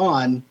off and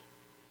on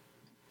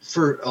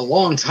for a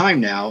long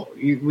time now.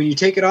 When you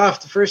take it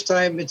off the first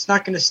time, it's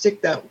not going to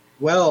stick that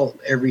well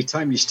every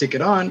time you stick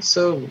it on.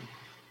 So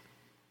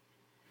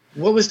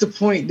what was the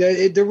point?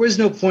 There was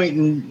no point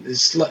in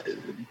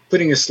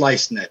putting a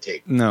slice in that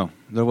tape. No,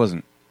 there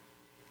wasn't.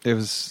 It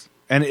was,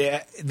 and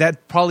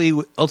that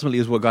probably ultimately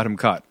is what got him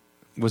caught,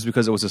 was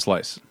because it was a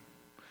slice.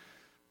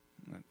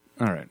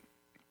 All right.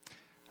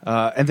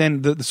 And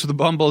then so the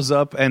bomb blows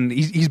up, and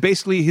he's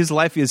basically, his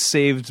life is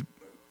saved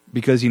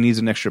because he needs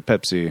an extra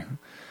Pepsi.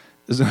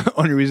 Is the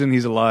only reason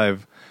he's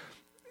alive.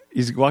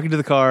 He's walking to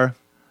the car.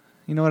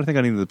 You know what? I think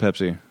I need the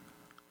Pepsi.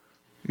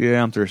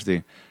 Yeah, I'm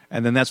thirsty.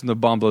 And then that's when the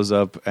bomb blows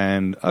up,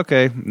 and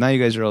okay, now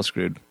you guys are all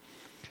screwed.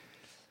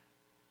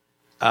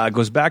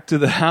 Goes back to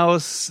the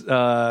house,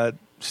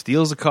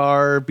 steals a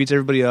car, beats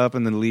everybody up,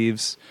 and then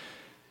leaves.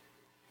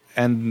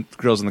 And the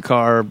girl's in the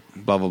car,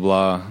 blah, blah,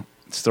 blah.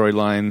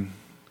 Storyline.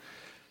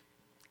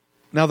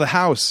 Now the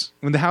house,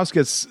 when the house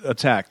gets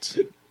attacked,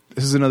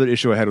 this is another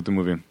issue I had with the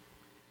movie.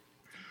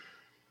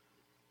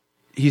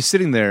 He's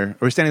sitting there,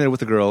 or he's standing there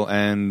with the girl,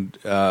 and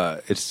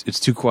it's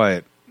too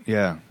quiet.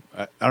 Yeah.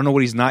 I don't know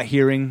what he's not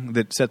hearing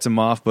that sets him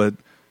off, but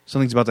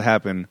something's about to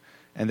happen.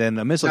 And then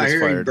a missile gets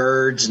fired. Hearing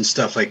birds and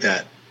stuff like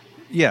that.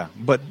 Yeah,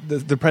 but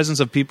the presence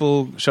of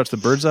people shuts the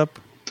birds up.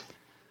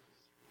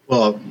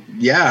 Well,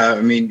 yeah.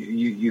 I mean,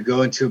 you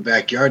go into a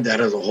backyard that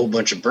has a whole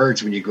bunch of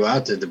birds. When you go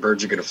out there, the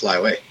birds are going to fly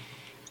away.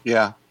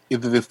 Yeah.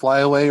 Either they fly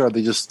away or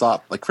they just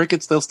stop. Like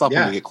crickets, they'll stop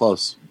when they get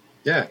close.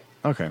 Yeah.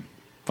 Okay,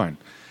 fine.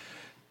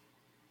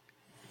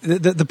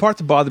 The part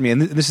that bothered me,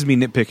 and this is me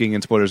nitpicking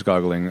and spoilers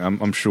goggling,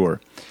 I'm sure.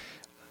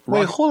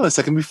 Wait, hold on a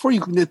second. Before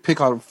you nitpick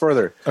on it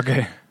further.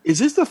 Okay. Is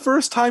this the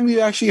first time you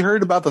actually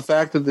heard about the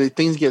fact that the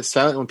things get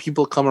silent when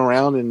people come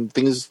around and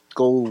things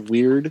go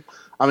weird?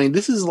 I mean,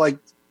 this is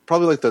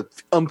probably like the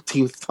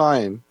umpteenth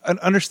time.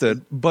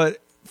 Understood, but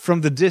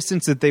from the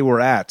distance that they were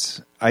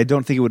at, I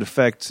don't think it would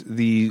affect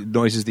the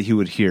noises that he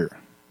would hear.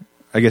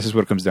 I guess is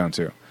what it comes down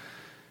to.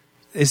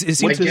 It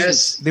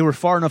seems they were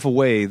far enough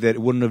away that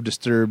it wouldn't have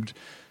disturbed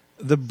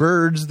the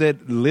birds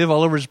that live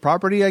all over his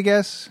property, I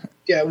guess.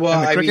 Yeah, well,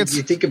 I mean, you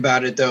think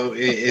about it, though.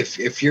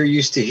 If you're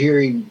used to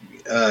hearing,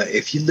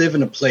 if you live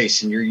in a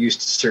place and you're used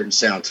to certain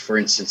sounds, for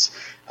instance,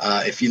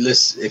 if you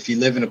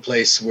live in a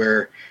place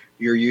where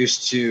you're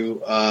used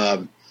to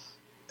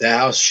the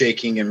house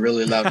shaking and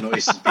really loud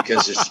noises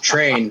because there's a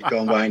train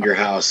going behind your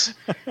house,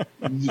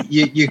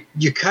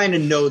 you kind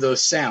of know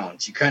those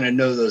sounds. You kind of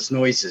know those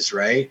noises,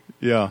 right?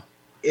 Yeah.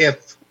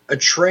 If a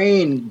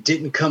train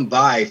didn't come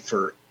by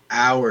for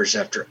hours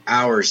after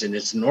hours, and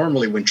it's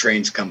normally when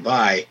trains come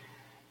by,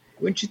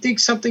 wouldn't you think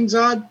something's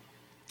odd?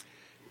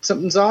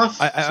 Something's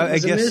off? I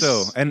guess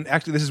so. And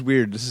actually, this is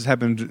weird. This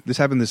happened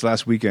this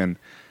last weekend.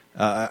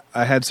 I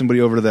had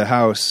somebody over to the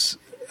house,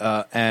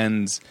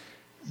 and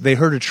they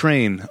heard a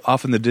train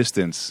off in the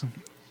distance,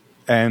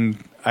 and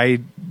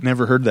I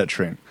never heard that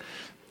train.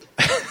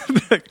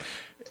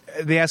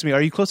 They asked me,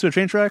 "Are you close to a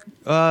train track?"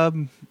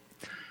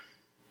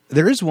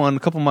 There is one a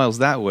couple miles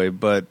that way,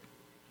 but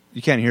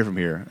you can't hear from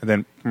here. And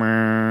then,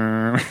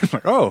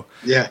 like, oh,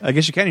 yeah, I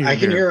guess you can hear. I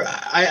can hear.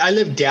 I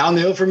live down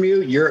the hill from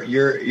you.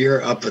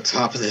 You're up the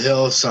top of the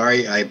hill.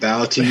 Sorry, I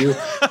bow to you.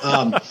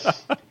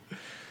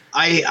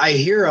 I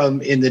hear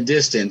them in the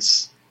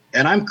distance,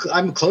 and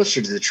I'm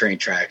closer to the train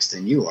tracks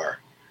than you are.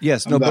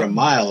 Yes, I'm about a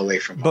mile away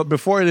from them. But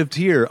before I lived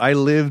here, I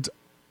lived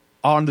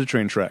on the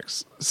train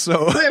tracks.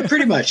 So yeah,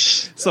 pretty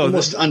much. So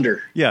almost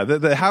under. Yeah,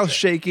 the house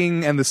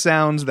shaking and the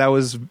sounds, that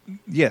was,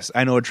 yes,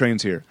 I know a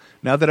train's here.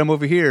 Now that I'm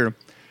over here,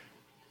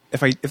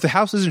 if the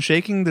house isn't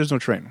shaking, there's no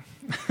train.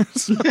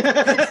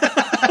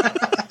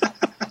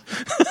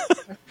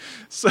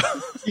 So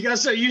you got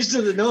so used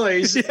to the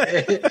noise in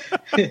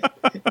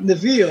the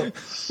field.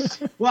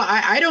 Well,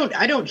 I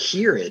don't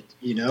hear it,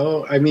 you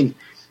know. I mean,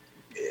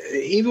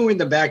 even when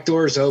the back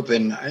door is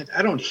open,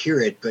 I don't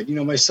hear it. But, you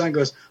know, my son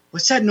goes,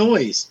 "What's that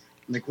noise?"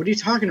 I'm like, "What are you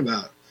talking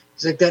about?"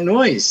 He's like, "That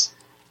noise."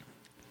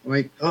 I'm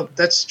like, "Oh,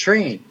 that's a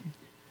train."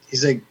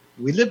 He's like,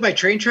 "We live by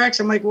train tracks."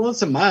 I'm like, "Well,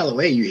 it's a mile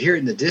away. You hear it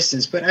in the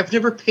distance." But I've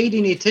never paid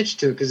any attention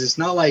to it because it's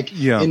not like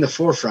in the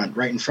forefront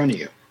right in front of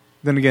you.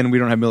 Then again, we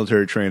don't have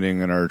military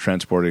training and are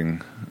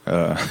transporting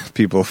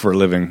people for a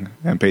living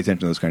and pay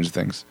attention to those kinds of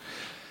things.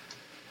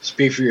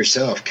 Speak for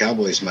yourself.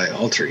 Cowboy's my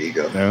alter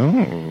ego.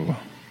 Oh.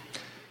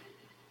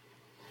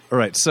 All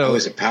right, so... I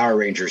was a Power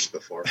Rangers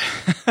before.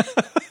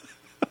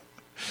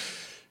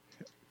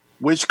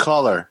 Which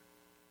color?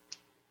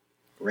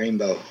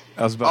 Rainbow.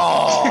 I was going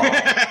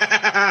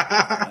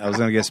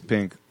to guess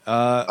pink.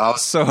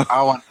 That's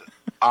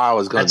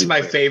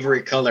my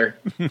favorite color.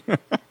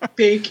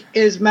 Pink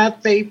is my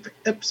favorite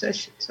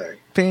obsession. Sorry.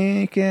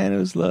 Pink and it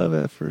was love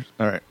at first.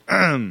 All right.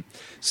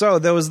 So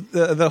there was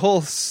the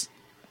house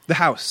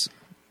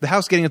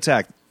getting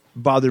attacked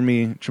bothered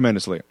me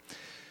tremendously.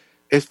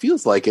 It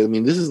feels like it. I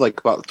mean, this is like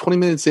about 20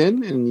 minutes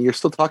in, and you're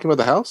still talking about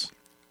the house?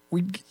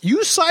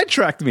 You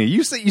sidetracked me.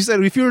 You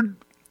said if you're...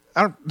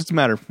 doesn't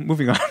matter.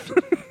 Moving on.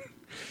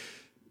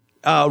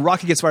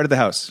 Rocket gets fired at the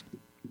house.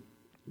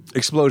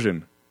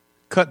 Explosion.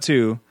 Cut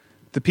to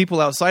the people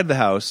outside the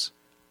house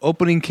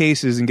opening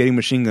cases and getting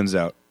machine guns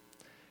out.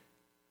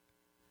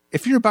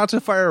 If you're about to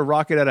fire a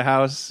rocket at a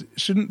house,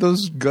 shouldn't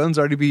those guns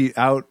already be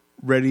out,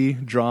 ready,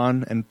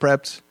 drawn, and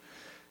prepped?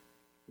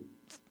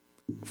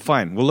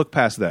 Fine. We'll look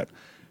past that.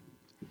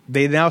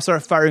 They now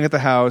start firing at the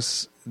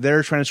house.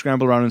 They're trying to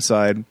scramble around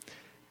inside.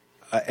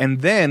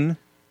 And then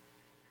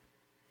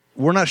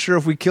we're not sure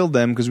if we killed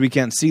them because we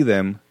can't see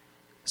them.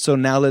 So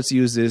now let's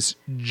use this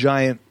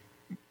giant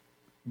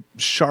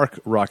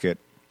shark rocket.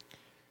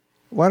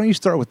 Why don't you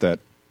start with that?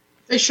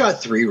 They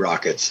shot 3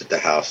 rockets at the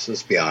house,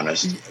 let's be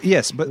honest.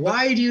 Yes, but...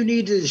 Why do you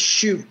need to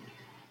shoot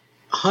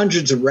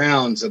hundreds of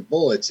rounds of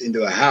bullets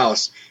into a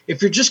house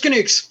if you're just going to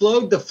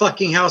explode the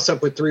fucking house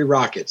up with 3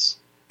 rockets?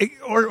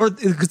 Or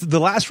because the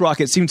last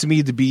rocket seemed to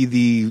me to be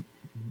the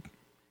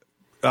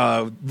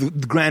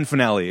grand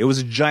finale. It was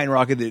a giant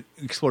rocket that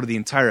exploded the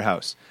entire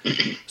house.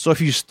 So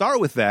if you start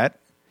with that,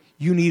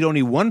 you need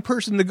only one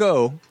person to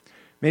go.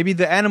 Maybe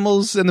the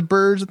animals and the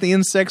birds and the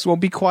insects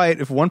won't be quiet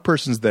if one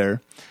person's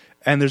there.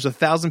 And there's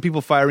 1,000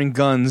 people firing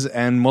guns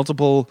and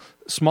multiple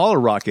smaller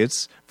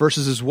rockets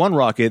versus this one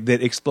rocket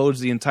that explodes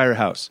the entire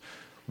house.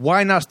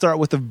 Why not start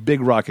with a big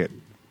rocket?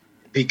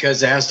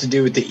 Because it has to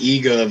do with the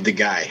ego of the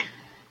guy.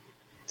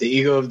 The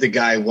ego of the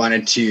guy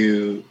wanted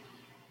to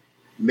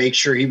make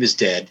sure he was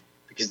dead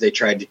because they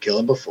tried to kill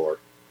him before,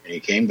 and he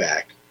came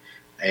back.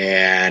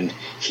 And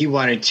he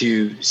wanted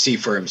to see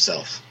for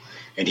himself,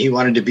 and he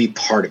wanted to be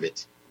part of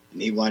it.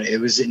 And it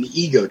was an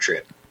ego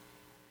trip.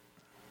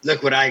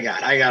 Look what I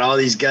got. I got all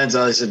these guns.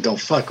 All this, don't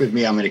fuck with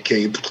me. I'm going to kill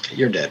you.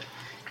 You're dead.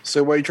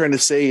 So what you're trying to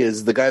say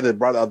is the guy that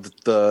brought out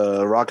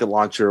the rocket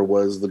launcher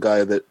was the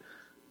guy that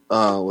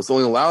was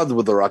only allowed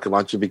with the rocket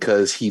launcher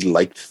because he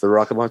liked the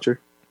rocket launcher?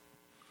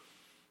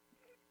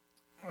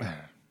 I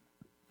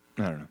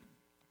don't know.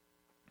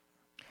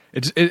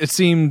 It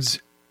seemed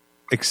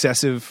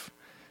excessive.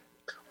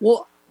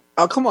 Well,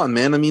 come on,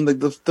 man. I mean, like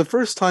the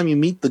first time you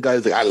meet the guy,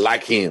 like, I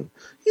like him.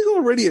 He's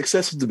already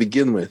excessive to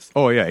begin with.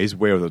 Oh, yeah. He's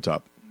way over the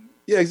top.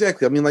 Yeah,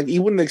 exactly. I mean, like,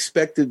 you wouldn't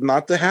expect it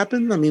not to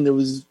happen. I mean, it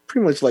was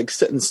pretty much like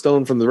set in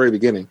stone from the very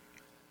beginning.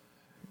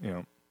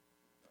 Yeah.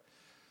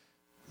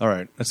 All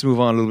right. Let's move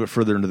on a little bit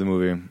further into the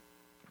movie.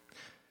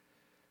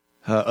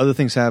 Other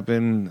things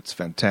happen. It's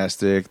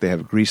fantastic. They have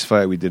a grease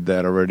fight. We did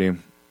that already.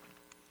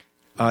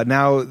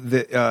 Now,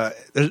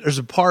 there's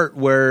a part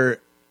where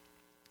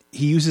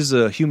he uses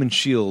a human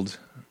shield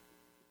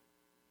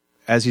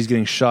as he's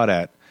getting shot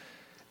at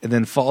and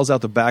then falls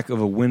out the back of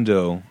a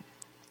window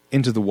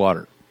into the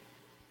water.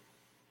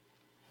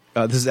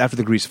 This is after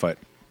the grease fight.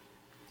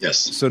 Yes.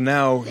 So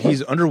now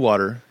he's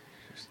underwater,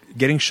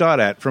 getting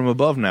shot at from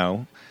above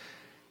now.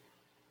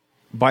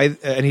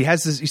 And he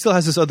still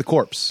has this other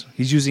corpse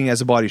he's using as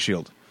a body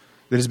shield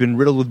that has been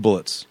riddled with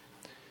bullets.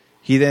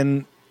 He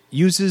then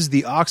uses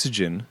the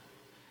oxygen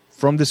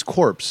from this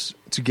corpse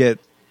to get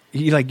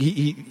he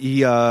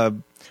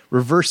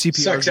reverse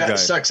CPR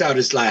sucks out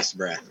his last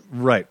breath.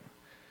 Right.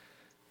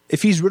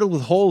 If he's riddled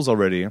with holes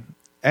already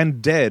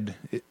and dead,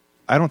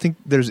 I don't think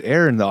there's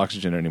air in the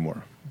oxygen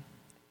anymore.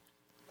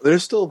 There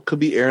still could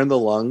be air in the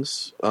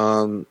lungs.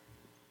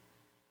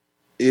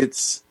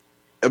 If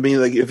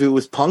it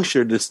was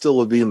punctured, it still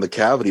would be in the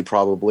cavity,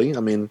 probably. If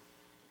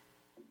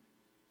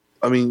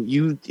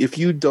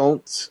you're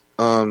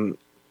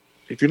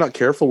not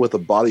careful with the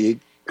body, it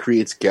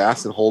creates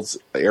gas and holds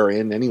air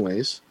in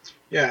anyways.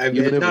 Yeah, I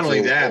mean, not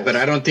only that, but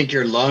I don't think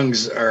your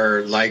lungs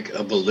are like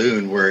a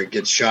balloon where it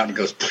gets shot and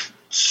goes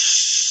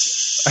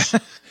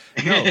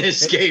and it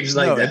escapes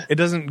like that. It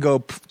doesn't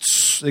go.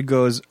 It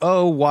goes,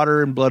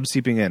 water and blood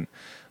seeping in.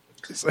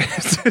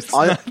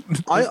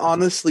 I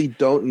honestly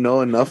don't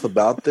know enough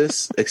about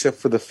this except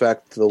for the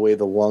fact the way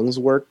the lungs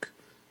work.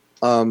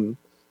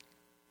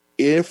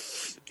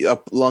 If a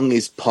lung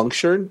is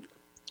punctured,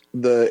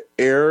 the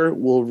air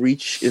will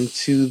reach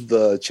into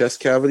the chest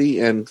cavity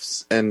and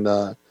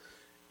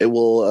it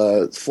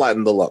will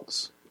flatten the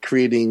lungs,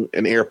 creating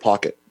an air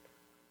pocket.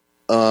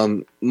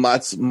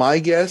 That's my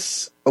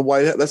guess.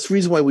 That's the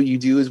reason why what you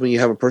do is when you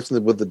have a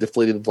person with a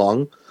deflated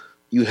lung,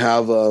 you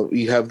have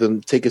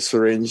them take a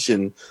syringe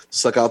and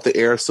suck out the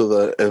air so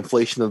the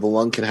inflation of the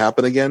lung can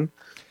happen again.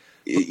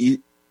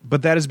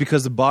 But that is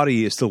because the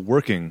body is still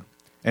working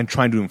and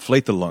trying to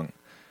inflate the lung.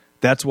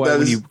 That's why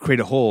when you create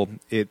a hole,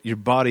 your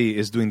body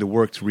is doing the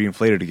work to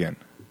reinflate it again.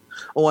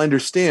 Oh, I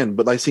understand,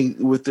 but I think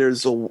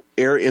there's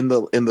air in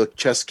the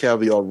chest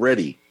cavity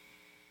already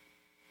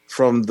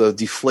from the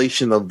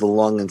deflation of the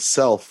lung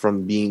itself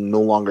from being no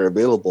longer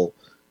available.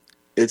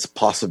 It's a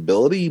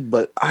possibility,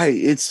 but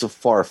it's so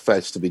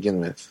far-fetched to begin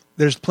with.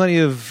 There's plenty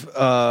of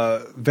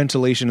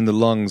ventilation in the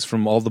lungs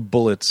from all the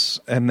bullets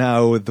and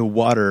now the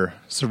water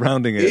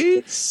surrounding it.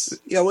 It's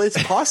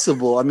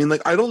possible. I mean,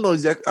 like, I don't know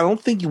exactly. I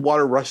don't think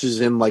water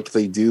rushes in like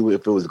they do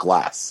if it was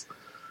glass.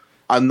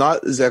 I'm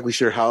not exactly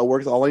sure how it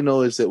works. All I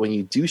know is that when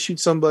you do shoot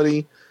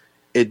somebody,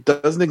 it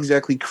doesn't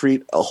exactly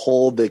create a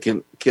hole that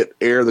can get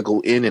air to go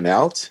in and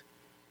out.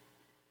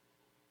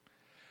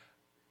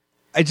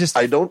 I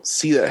don't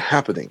see that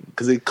happening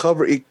because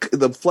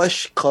the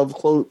flesh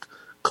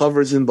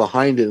covers in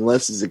behind it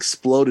unless it's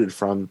exploded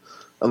from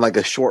like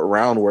a short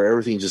round where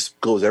everything just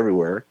goes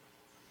everywhere.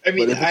 I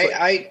mean,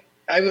 I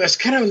was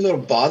kind of a little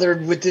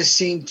bothered with this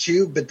scene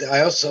too, but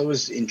I also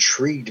was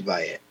intrigued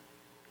by it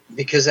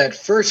because at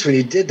first when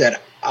he did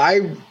that,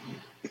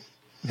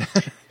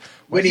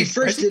 when he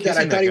first did that,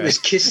 I thought he was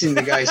kissing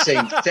the guy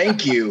saying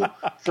thank you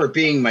for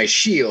being my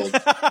shield.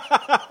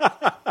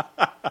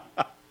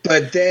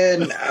 But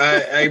then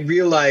I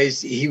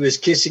realized he was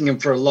kissing him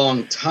for a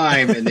long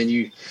time, and then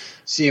you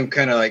see him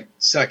kind of like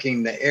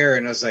sucking the air,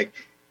 and I was like,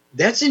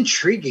 "That's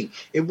intriguing."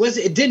 It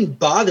didn't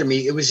bother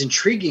me. It was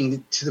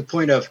intriguing to the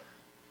point of,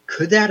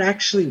 could that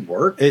actually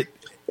work?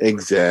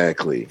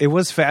 Exactly. It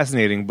was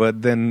fascinating,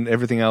 but then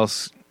everything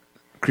else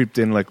creeped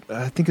in. Like,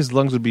 I think his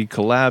lungs would be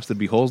collapsed. There'd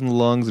be holes in the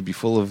lungs. It'd be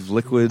full of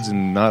liquids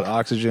and not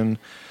oxygen.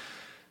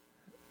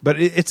 But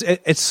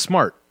it's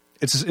smart.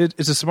 It's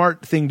a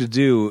smart thing to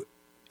do.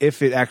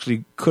 If it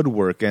actually could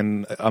work,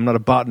 and I'm not a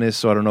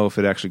botanist, so I don't know if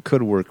it actually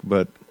could work,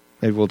 but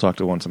maybe we'll talk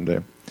to one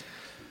someday.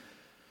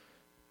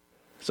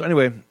 So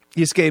anyway,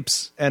 he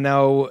escapes, and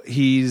now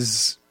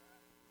he's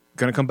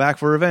going to come back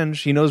for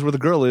revenge. He knows where the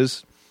girl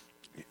is,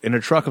 in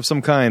a truck of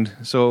some kind,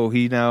 so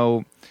he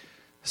now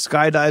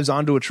skydives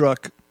onto a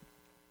truck,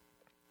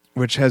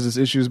 which has its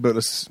issues, but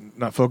let's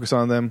not focus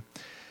on them.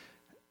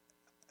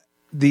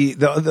 the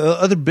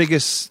other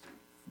biggest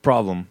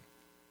problem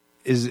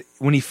is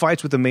when he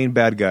fights with the main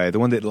bad guy, the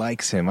one that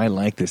likes him. I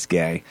like this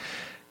guy.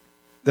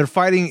 They're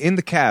fighting in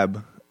the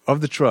cab of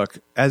the truck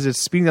as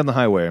it's speeding down the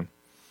highway.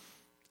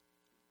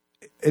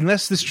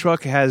 Unless this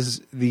truck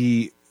has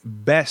the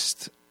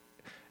best,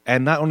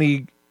 and not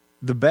only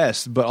the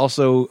best, but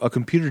also a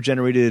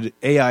computer-generated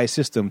AI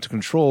system to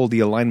control the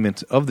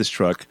alignment of this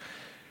truck,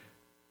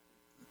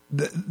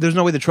 there's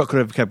no way the truck could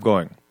have kept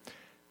going.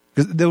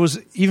 Because there was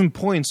even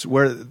points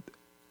where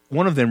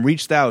one of them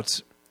reached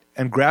out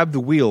and grabbed the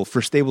wheel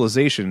for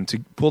stabilization to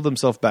pull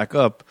themselves back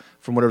up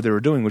from whatever they were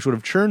doing, which would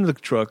have turned the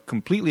truck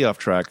completely off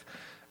track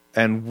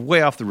and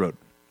way off the road.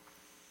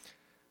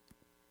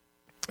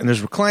 And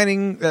there's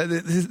reclining.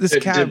 This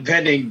cab,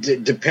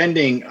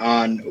 depending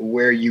on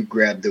where you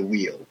grab the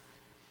wheel.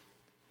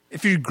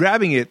 If you're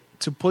grabbing it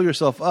to pull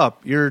yourself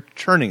up, you're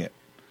turning it.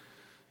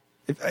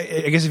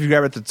 I guess if you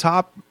grab it at the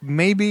top,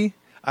 maybe.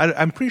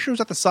 I'm pretty sure it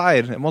was at the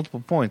side at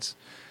multiple points.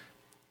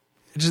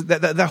 Just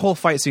that whole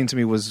fight scene to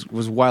me was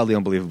wildly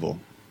unbelievable.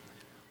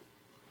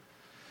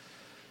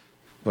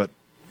 But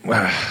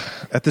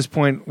at this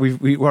point,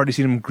 we've already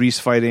seen him grease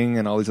fighting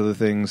and all these other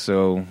things,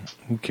 so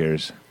who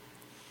cares?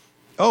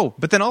 Oh,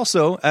 but then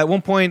also, at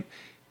one point,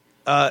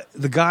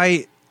 the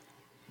guy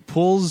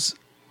pulls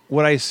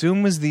what I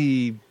assume is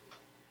the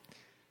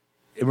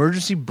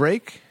emergency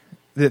brake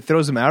that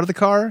throws him out of the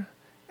car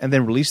and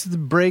then releases the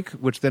brake,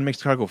 which then makes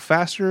the car go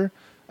faster.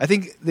 I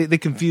think they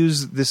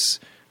confuse this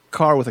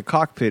car with a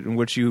cockpit in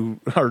which you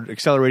are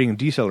accelerating and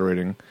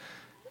decelerating.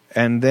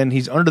 And then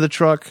he's under the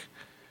truck.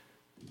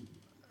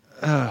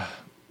 The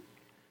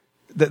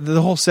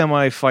whole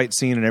semi-fight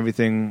scene and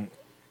everything,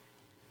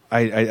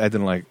 I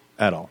didn't like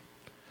at all.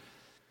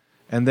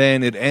 And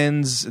then it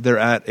ends, they're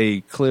at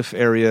a cliff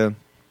area,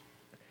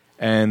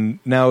 and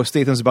now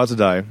Statham's about to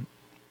die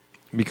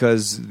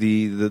because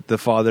the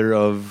father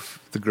of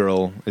the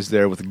girl is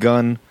there with a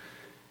gun.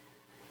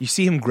 You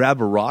see him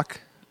grab a rock,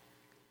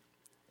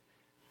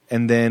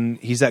 and then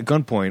he's at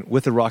gunpoint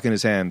with a rock in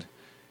his hand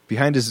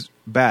behind his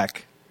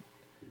back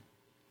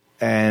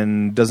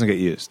and doesn't get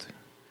used.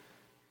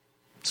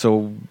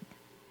 So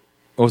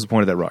what was the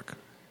point of that rock?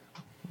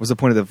 What was the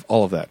point of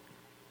all of that?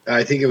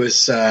 I think it was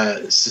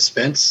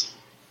suspense.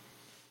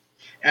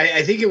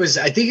 I think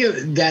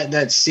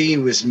that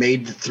scene was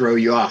made to throw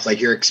you off. Like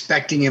you're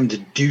expecting him to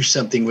do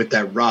something with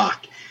that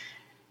rock.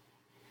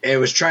 And it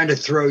was trying to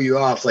throw you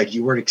off, like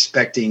you weren't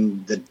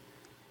expecting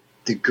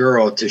the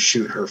girl to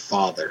shoot her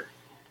father.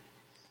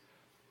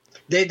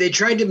 They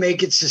tried to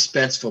make it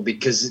suspenseful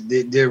because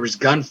there was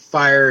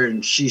gunfire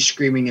and she's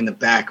screaming in the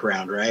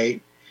background,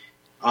 right?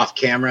 Off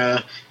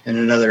camera in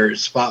another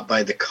spot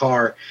by the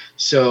car.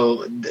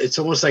 So it's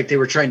almost like they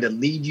were trying to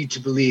lead you to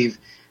believe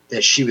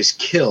that she was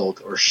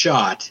killed or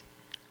shot.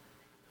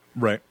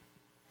 Right.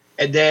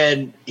 And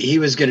then he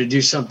was going to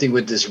do something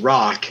with this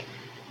rock,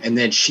 and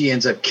then she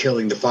ends up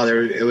killing the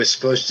father. It was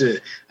supposed to,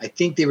 I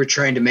think they were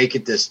trying to make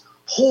it this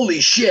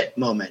holy shit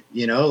moment,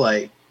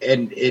 like,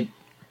 and it,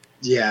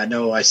 yeah,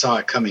 no, I saw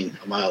it coming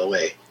a mile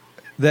away.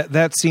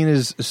 That scene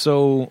is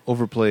so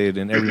overplayed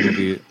in every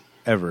movie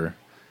ever,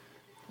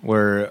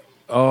 where,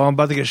 I'm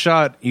about to get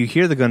shot, you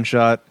hear the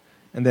gunshot,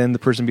 and then the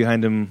person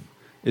behind him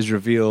is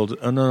revealed.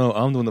 Oh no,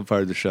 I'm the one that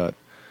fired the shot.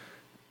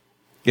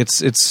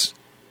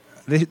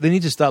 They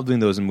need to stop doing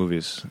those in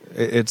movies.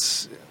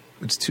 It's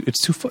too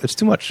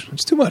much.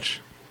 It's too much.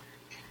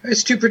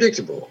 It's too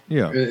predictable.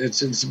 Yeah,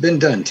 it's been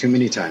done too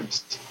many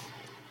times.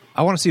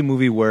 I want to see a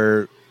movie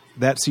where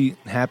that scene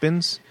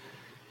happens.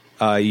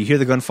 You hear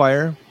the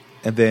gunfire,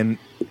 and then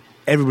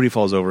everybody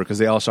falls over because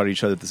they all shot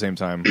each other at the same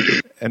time,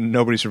 and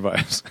nobody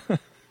survives.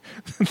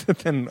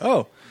 Then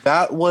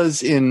that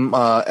was in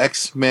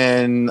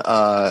X-Men.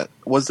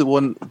 Was the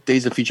one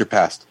Days of Future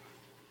Past?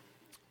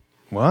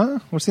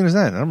 What scene is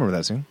that? I don't remember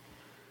that scene.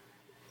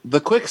 The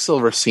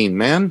Quicksilver scene,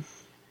 man.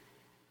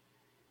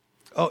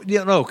 Oh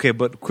yeah, no, okay,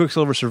 but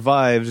Quicksilver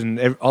survived,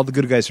 and all the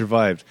good guys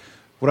survived.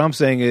 What I'm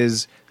saying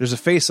is, there's a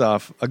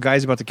face-off. A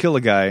guy's about to kill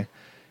a guy,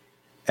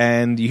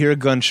 and you hear a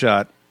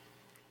gunshot,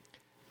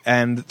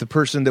 and the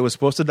person that was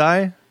supposed to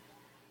die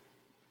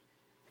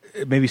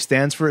maybe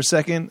stands for a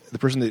second. The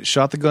person that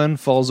shot the gun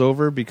falls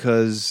over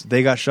because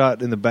they got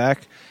shot in the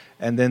back,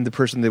 and then the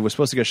person that was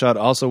supposed to get shot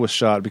also was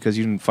shot because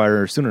you didn't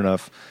fire soon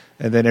enough,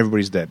 and then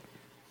everybody's dead.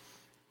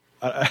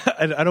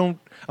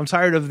 I'm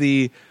tired of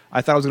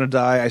I thought I was going to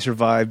die, I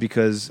survived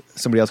because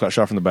somebody else got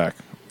shot from the back.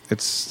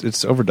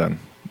 It's overdone.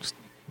 Let's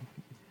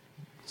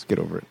get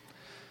over it.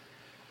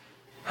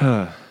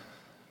 All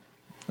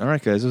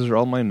right, guys, those are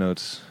all my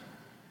notes.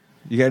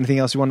 You got anything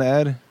else you want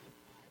to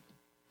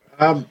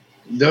add?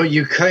 No,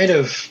 you kind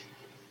of,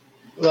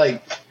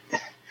 like,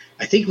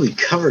 I think we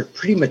covered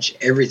pretty much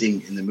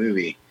everything in the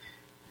movie.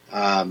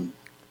 I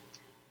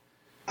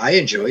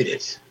enjoyed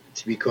it,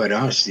 to be quite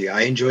honest with you.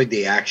 I enjoyed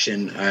the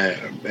action.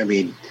 I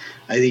mean,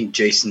 I think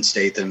Jason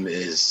Statham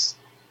is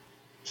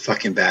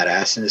fucking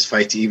badass in his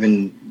fights,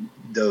 even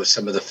though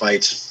some of the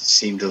fights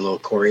seemed a little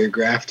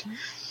choreographed.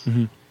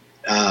 Mm-hmm.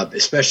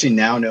 Especially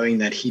now knowing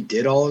that he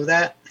did all of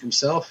that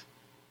himself.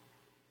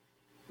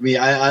 I mean,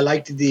 I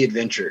liked the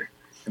adventure.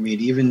 I mean,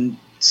 even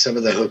some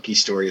of the hokey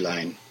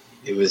storyline,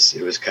 it was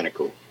kind of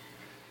cool.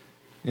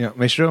 Yeah,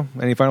 Maestro,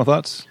 any final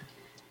thoughts?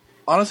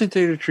 Honestly, to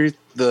tell you the truth,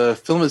 the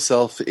film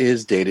itself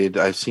is dated.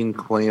 I've seen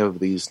plenty of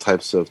these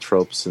types of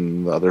tropes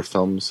in the other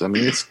films. I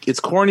mean, it's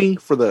corny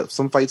for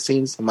some fight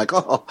scenes. I'm like,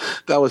 oh,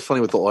 that was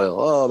funny with the oil.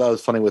 Oh, that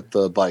was funny with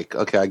the bike.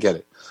 Okay, I get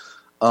it.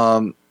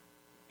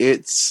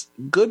 It's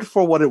good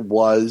for what it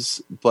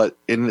was, but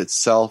in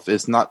itself,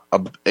 it's not a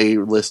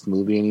A-list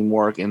movie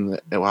anymore in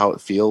how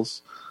it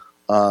feels.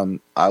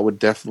 I would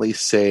definitely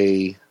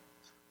say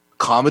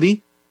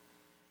comedy.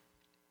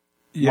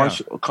 Yeah.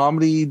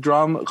 Comedy,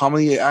 drama,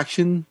 comedy,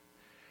 action,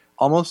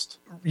 almost.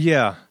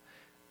 Yeah.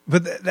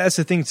 But that's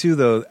the thing, too,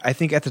 though. I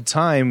think at the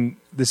time,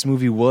 this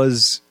movie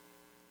was,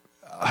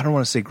 I don't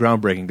want to say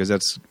groundbreaking because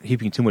that's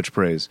heaping too much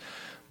praise,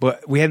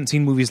 but we hadn't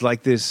seen movies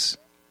like this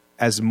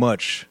as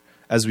much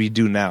as we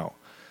do now.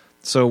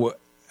 So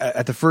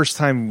at the first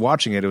time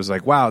watching it, it was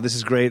like, wow, this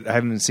is great. I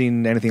haven't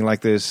seen anything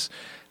like this.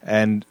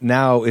 And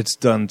now it's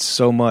done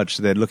so much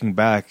that looking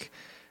back,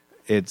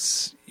 you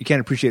can't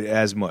appreciate it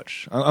as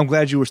much. I'm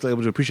glad you were still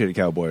able to appreciate it,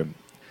 Cowboy.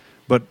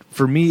 But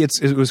for me,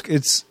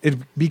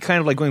 it'd be kind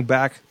of like going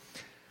back.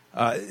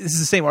 This is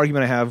the same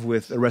argument I have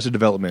with Arrested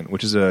Development,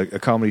 which is a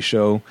comedy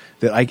show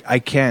that I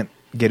can't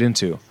get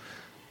into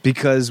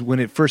because when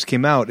it first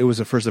came out, it was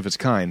the first of its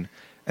kind,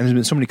 and there's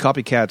been so many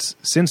copycats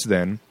since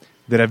then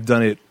that have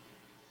done it,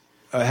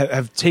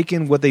 have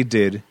taken what they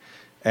did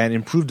and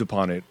improved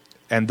upon it,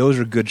 and those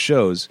are good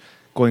shows.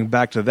 Going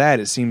back to that,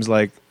 it seems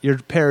like you're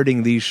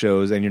parroting these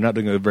shows and you're not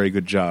doing a very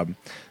good job.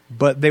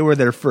 But they were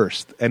there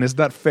first, and it's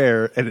not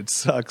fair, and it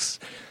sucks.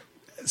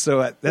 So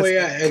that's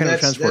kind of what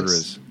Transporter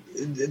is.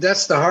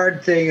 That's the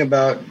hard thing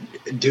about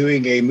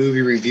doing a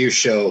movie review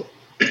show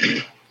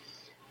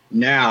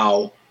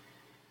now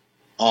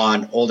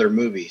on older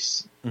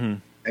movies. Mm-hmm.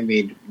 I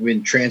mean,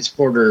 when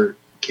Transporter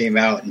came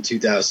out in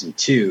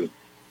 2002,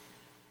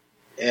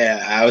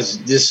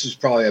 this was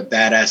probably a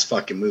badass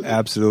fucking movie.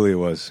 Absolutely, it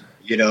was.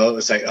 You know, it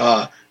was like,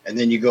 and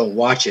then you go and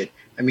watch it.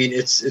 I mean,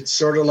 it's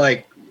sort of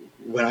like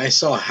when I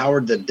saw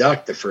Howard the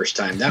Duck the first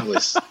time. That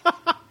was,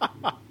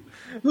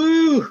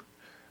 woo,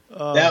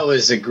 that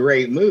was a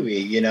great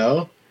movie. You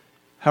know,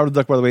 Howard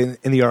the Duck, by the way,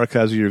 in the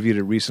archives, we reviewed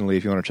it recently.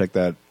 If you want to check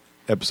that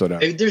episode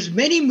out, there's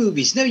many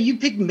movies. No, you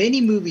picked many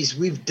movies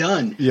we've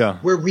done. Yeah.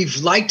 Where we've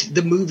liked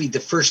the movie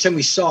the first time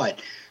we saw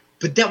it,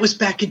 but that was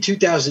back in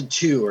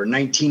 2002 or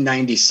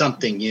 1990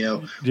 something. You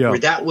know, where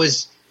that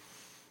was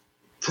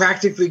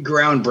practically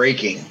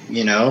groundbreaking,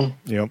 you know?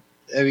 Yep.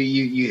 I mean,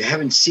 you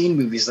haven't seen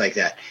movies like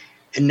that.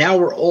 And now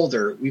we're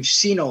older. We've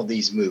seen all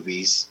these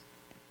movies.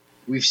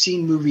 We've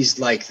seen movies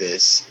like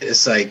this.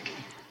 It's like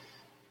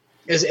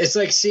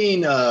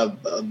seeing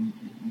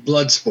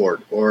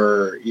Bloodsport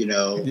or, you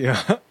know.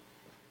 Yeah.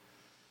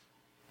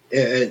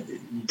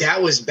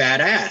 That was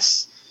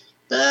badass.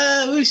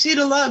 We've seen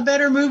a lot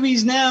better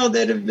movies now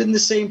that have been the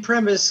same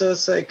premise, so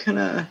it's like kind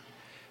of...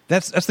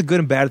 That's the good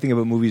and bad thing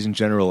about movies in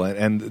general,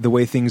 and the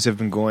way things have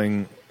been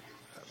going,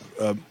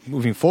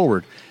 moving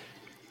forward.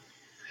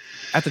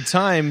 At the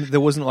time, there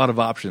wasn't a lot of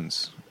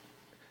options.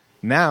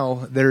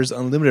 Now there's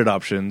unlimited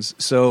options,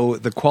 so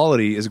the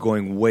quality is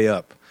going way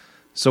up.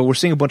 So we're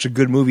seeing a bunch of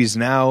good movies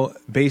now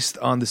based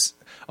on these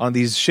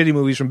shitty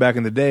movies from back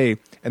in the day,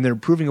 and they're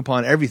improving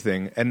upon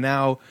everything. And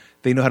now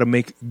they know how to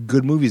make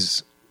good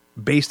movies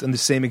based on the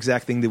same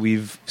exact thing that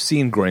we've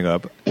seen growing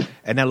up.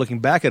 And now looking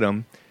back at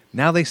them,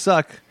 now they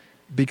suck.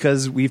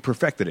 Because we've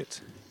perfected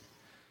it.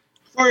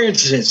 For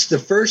instance, the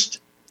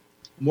first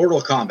Mortal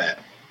Kombat.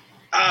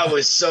 I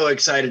was so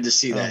excited to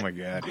see that. Oh, my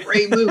God.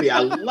 Great movie. I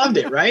loved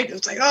it, right? It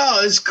was like,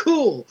 oh, it's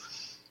cool.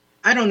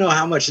 I don't know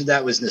how much of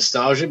that was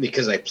nostalgia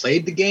because I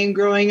played the game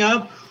growing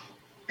up,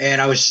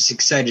 and I was just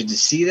excited to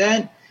see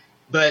that.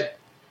 But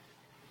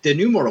the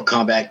new Mortal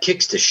Kombat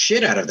kicks the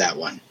shit out of that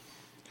one.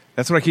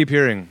 That's what I keep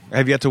hearing. I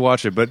have yet to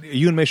watch it, but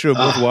you and Maestro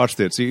both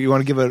watched it. So you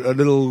want to give a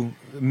little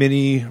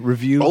mini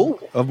review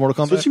of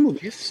Mortal Kombat? Switching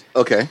movies?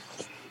 Okay.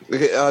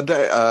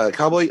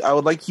 Cowboy, I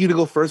would like you to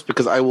go first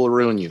because I will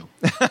ruin you.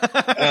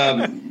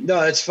 No,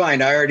 that's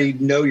fine. I already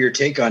know your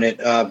take on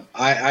it.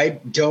 I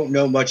don't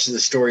know much of the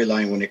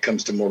storyline when it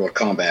comes to Mortal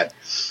Kombat.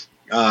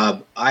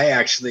 I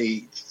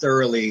actually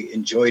thoroughly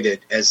enjoyed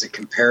it as a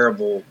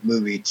comparable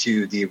movie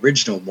to the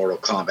original Mortal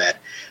Kombat.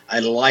 I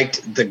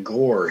liked the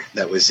gore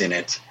that was in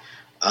it.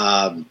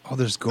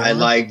 There's gore. I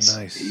liked.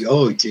 Nice.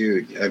 Oh,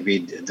 dude! I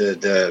mean,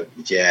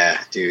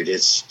 dude.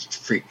 It's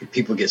freak.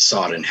 People get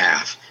sawed in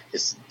half.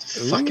 It's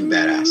fucking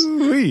badass.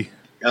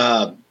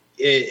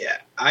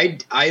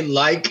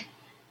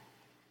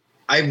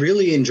 I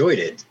really enjoyed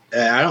it.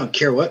 I don't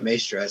care what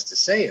Maestro has to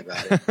say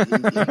about it. He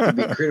can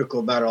be critical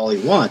about it all he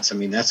wants. I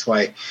mean, that's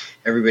why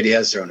everybody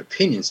has their own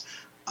opinions.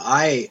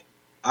 I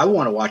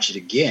want to watch it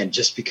again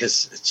just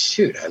because,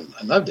 shoot, I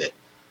loved it.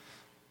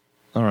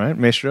 All right,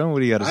 Maestro, what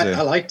do you got to say?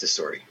 I like the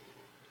story.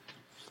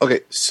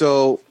 Okay,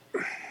 so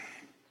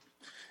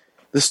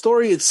the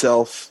story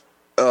itself,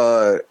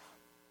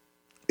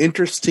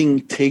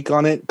 interesting take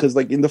on it, because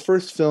like in the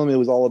first film, it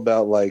was all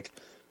about like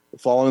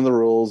following the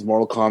rules,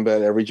 Mortal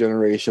Kombat, every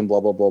generation, blah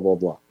blah blah blah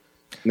blah.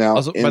 Now,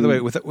 Also, by the way,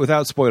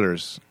 without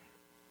spoilers.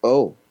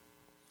 oh,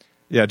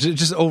 Yeah,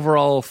 just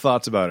overall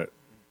thoughts about it.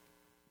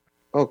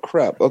 oh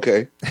crap.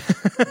 Okay.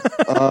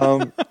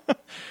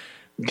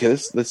 Okay,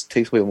 this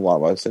takes away a lot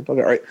of what I said.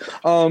 Okay, all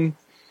right.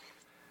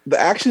 The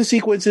action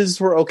sequences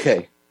were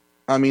okay.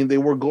 I mean, they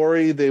were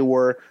gory. They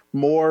were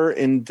more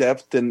in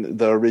depth than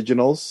the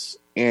originals,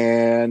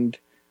 and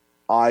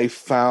I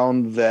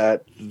found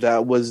that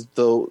was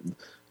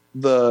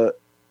the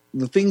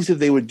things that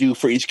they would do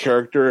for each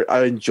character.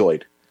 I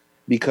enjoyed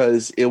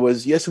because it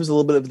was a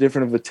little bit of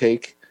different of a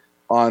take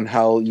on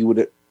how you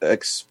would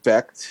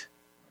expect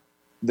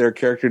their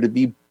character to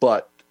be,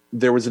 but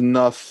there was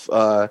enough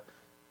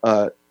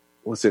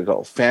what's it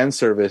called, fan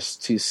service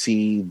to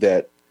see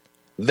that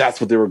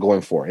that's what they were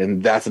going for,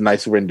 and that's a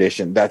nice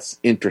rendition. That's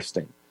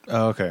interesting.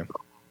 Oh, okay.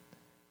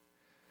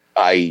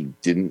 I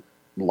didn't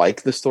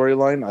like the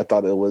storyline. I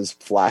thought it was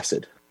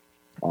flaccid,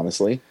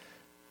 honestly.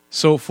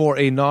 So for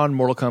a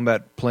non-Mortal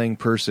Kombat playing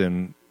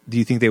person, do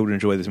you think they would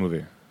enjoy this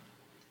movie?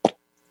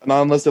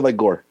 Not unless they like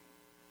gore.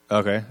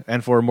 Okay.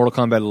 And for a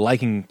Mortal Kombat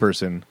liking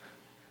person?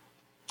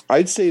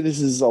 I'd say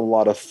this is a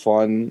lot of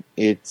fun.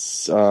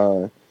 It's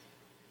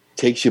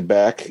takes you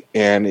back,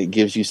 and it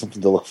gives you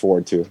something to look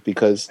forward to.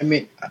 Because I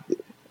mean,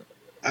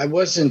 I'm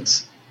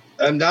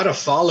not a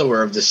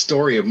follower of the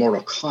story of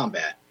Mortal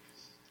Kombat,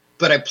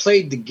 but I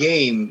played the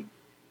game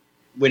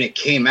when it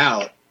came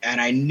out, and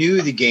I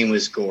knew the game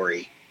was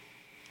gory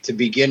to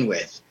begin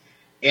with.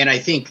 And I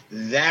think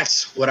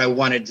that's what I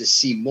wanted to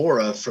see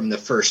more of from the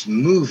first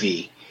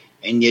movie,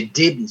 and you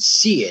didn't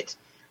see it.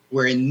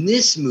 Where in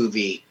this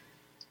movie,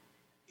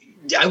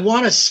 I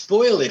want to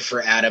spoil it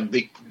for Adam,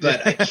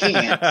 but I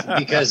can't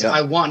because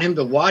I want him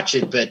to watch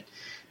it. But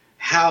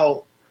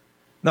how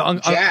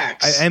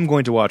Jax... I am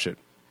going to watch it,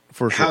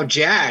 for sure. How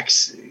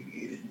Jax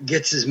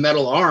gets his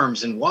metal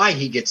arms and why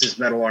he gets his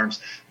metal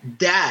arms,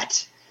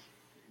 that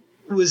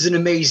was an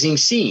amazing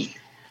scene.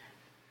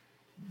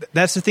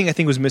 That's the thing I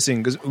think was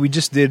missing, because we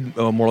just did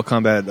Mortal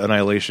Kombat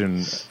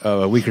Annihilation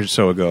a week or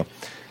so ago.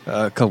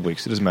 A couple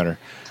weeks, it doesn't matter.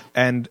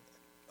 And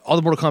all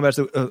the Mortal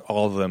Kombats,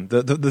 all of them,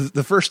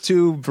 the first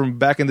two from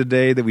back in the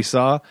day that we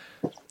saw,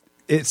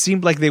 it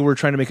seemed like they were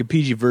trying to make a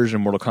PG version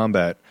of Mortal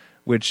Kombat,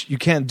 which you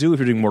can't do if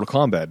you're doing Mortal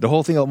Kombat. The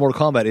whole thing about Mortal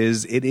Kombat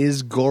is it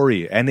is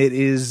gory, and it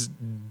is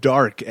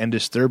dark and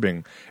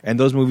disturbing, and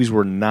those movies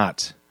were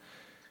not.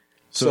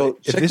 So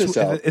check this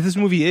out. If this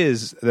movie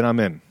is, then I'm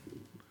in.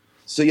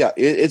 So yeah,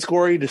 it's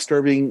gory,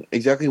 disturbing,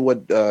 exactly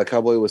what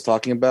Cowboy was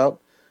talking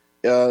about.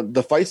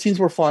 The fight scenes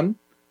were fun.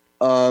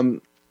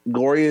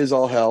 Gory as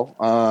all hell.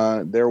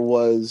 There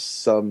was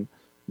some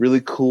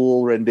really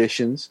cool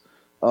renditions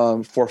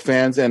for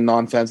fans and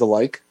non-fans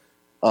alike.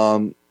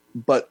 And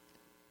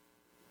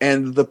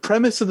the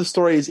premise of the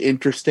story is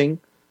interesting.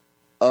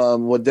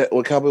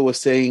 What Cowboy was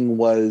saying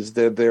was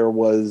that there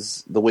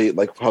was the way,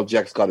 like how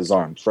Jax got his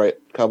arms, right,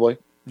 Cowboy?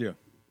 Yeah.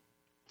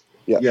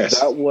 Yeah, yes.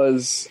 that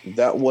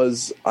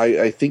was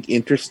I think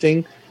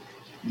interesting,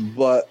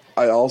 but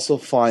I also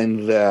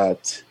find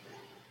that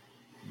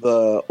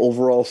the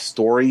overall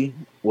story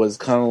was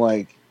kind of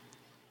like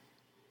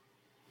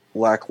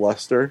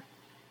lackluster.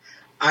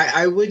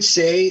 I would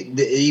say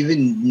that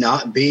even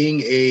not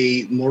being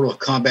a Mortal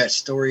Kombat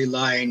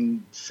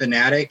storyline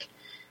fanatic,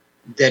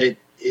 that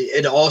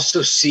it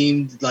also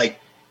seemed like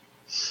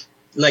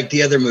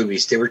the other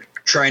movies. They were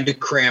trying to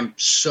cram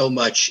so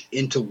much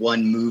into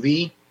one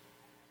movie.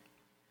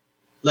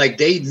 Like,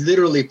 they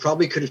literally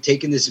probably could have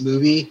taken this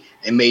movie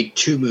and made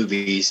two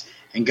movies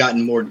and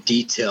gotten more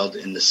detailed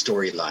in the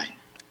storyline.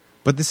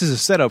 But this is a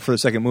setup for the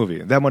second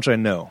movie. That much I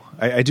know.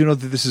 I do know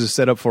that this is a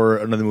setup for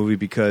another movie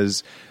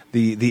because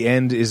the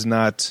end is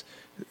not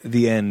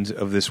the end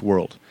of this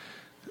world.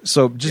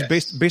 So just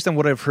based on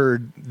what I've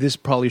heard, this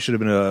probably should have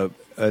been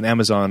an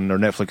Amazon or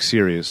Netflix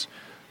series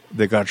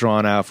that got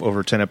drawn out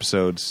over 10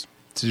 episodes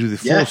to do the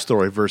full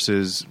story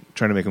versus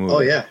trying to make a movie. Oh,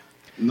 yeah.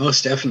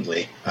 Most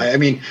definitely. I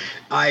mean,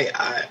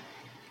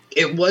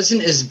 it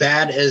wasn't as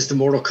bad as the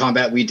Mortal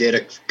Kombat we did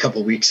a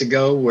couple weeks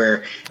ago,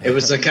 where it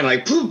was like kind of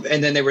like poof,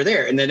 and then they were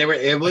there, and then they were.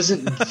 It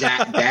wasn't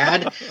that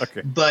bad,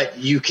 Okay. But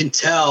you can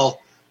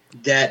tell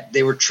that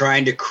they were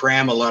trying to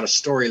cram a lot of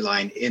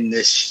storyline in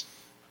this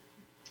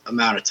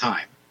amount of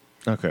time.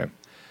 Okay.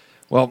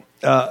 Well,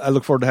 I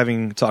look forward to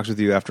having talks with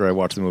you after I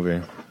watch the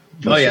movie.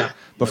 Yeah.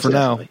 But for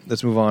now,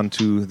 let's move on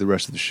to the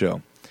rest of the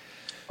show.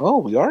 Oh,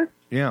 we are?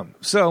 Yeah.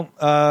 So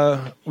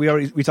we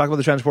talked about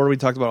the transporter. We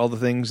talked about all the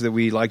things that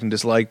we liked and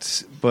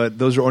disliked, but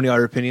those are only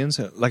our opinions.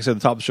 Like I said at the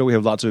top of the show, we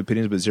have lots of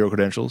opinions, but zero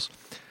credentials.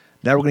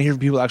 Now we're going to hear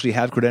from people who actually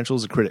have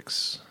credentials, the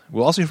critics.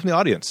 We'll also hear from the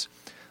audience.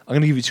 I'm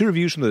going to give you 2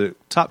 reviews from the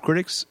top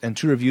critics and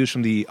 2 reviews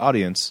from the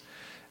audience,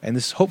 and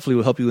this hopefully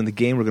will help you in the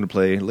game we're going to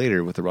play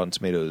later with the Rotten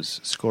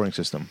Tomatoes scoring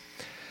system.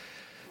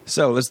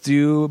 So let's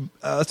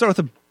start with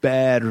the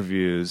bad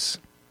reviews.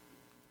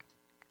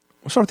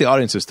 We'll start with the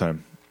audience this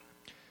time.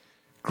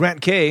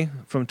 Grant K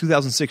from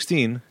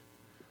 2016.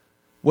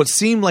 What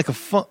seemed like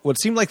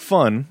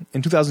fun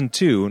in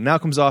 2002 now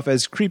comes off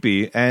as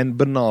creepy and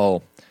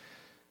banal.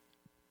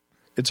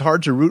 it's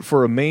hard to root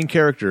for a main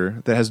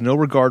character that has no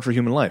regard for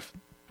human life,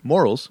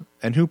 morals,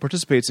 and who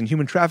participates in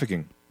human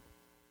trafficking.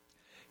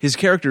 His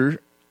character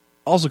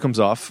also comes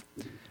off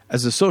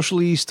as a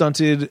socially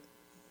stunted,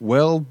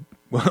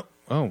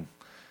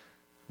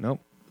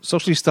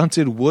 socially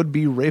stunted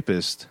would-be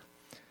rapist.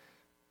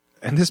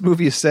 And this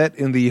movie is set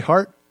in the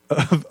heart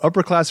of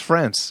upper-class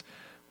France.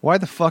 Why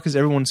the fuck is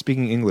everyone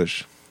speaking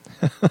English?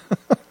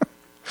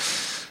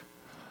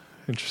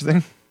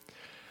 Interesting.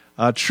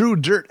 True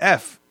Dirt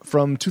F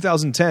from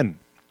 2010.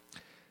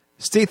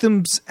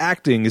 Statham's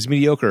acting is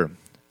mediocre.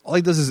 All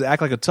he does is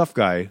act like a tough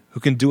guy who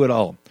can do it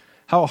all.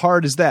 How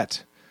hard is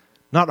that?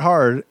 Not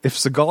hard if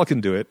Seagal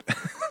can do it.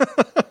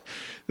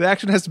 The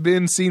action has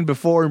been seen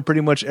before in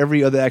pretty much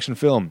every other action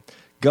film.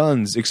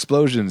 Guns,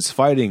 explosions,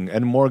 fighting,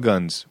 and more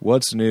guns.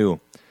 What's new?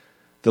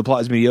 The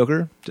plot is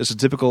mediocre, just a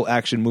typical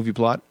action movie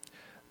plot.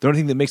 The only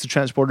thing that makes the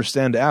transporter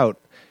stand out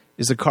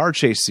is the car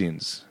chase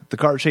scenes. The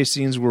car chase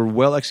scenes were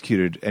well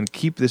executed and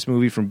keep this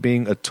movie from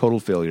being a total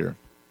failure.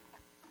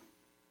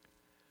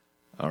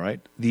 All right.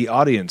 The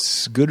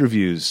audience. Good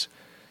reviews.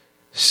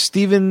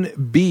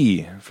 Stephen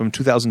B. from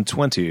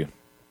 2020.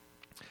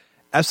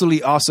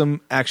 Absolutely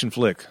awesome action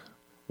flick.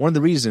 One of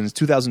the reasons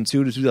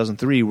 2002 to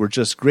 2003 were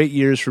just great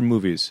years for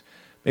movies.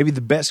 Maybe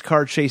the best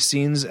car chase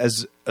scenes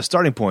as a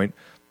starting point,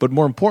 but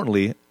more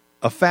importantly,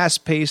 a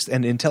fast-paced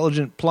and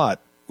intelligent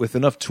plot with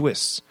enough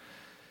twists.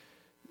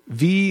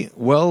 V,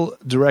 well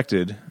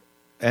directed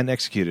and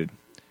executed.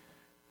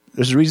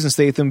 There's a reason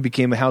Statham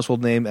became a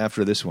household name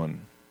after this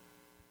one.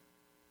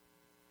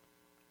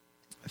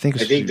 I think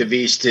the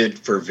V stood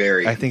for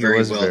very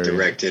well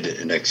directed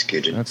and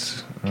executed.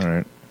 That's all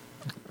right.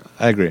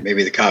 I agree.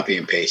 Maybe the copy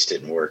and paste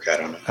didn't work. I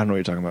don't know. I don't know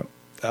what you're talking about.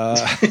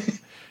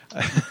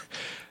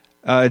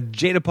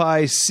 Jada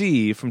Pie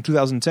C from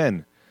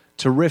 2010.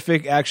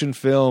 Terrific action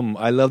film.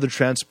 I love the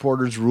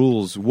transporter's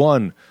rules.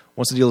 1,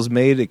 once the deal is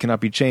made, it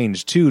cannot be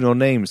changed. 2, no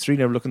names. 3,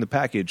 never look in the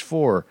package.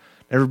 4,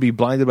 never be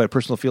blinded by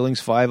personal feelings.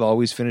 5,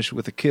 always finish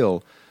with a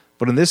kill.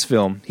 But in this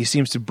film, he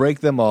seems to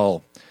break them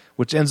all,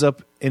 which ends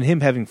up in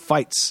him having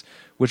fights,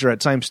 which are at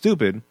times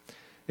stupid.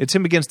 It's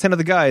him against 10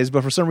 other guys,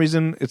 but for some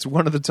reason, it's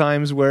one of the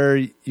times where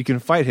you can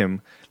fight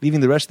him,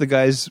 leaving the rest of the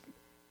guys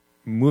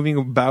moving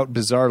about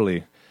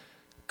bizarrely.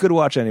 Good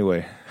watch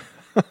anyway.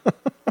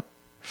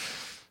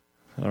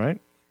 All right.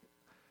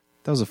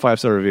 That was a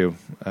 5-star review.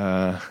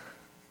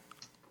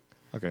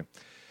 Okay.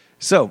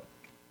 So,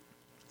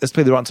 let's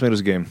play the Rotten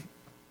Tomatoes game.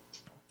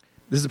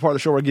 This is the part of the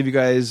show where I give you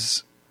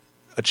guys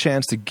a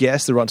chance to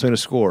guess the Rotten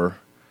Tomatoes score.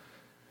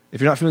 If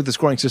you're not familiar with the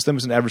scoring system,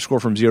 it's an average score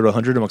from 0 to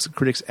 100 amongst the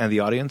critics and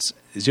the audience.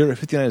 0 to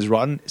 59 is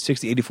rotten,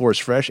 60 to 84 is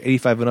fresh,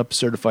 85 and up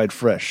certified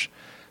fresh.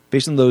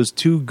 Based on those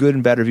 2 good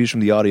and bad reviews from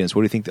the audience,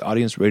 what do you think the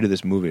audience rated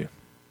this movie?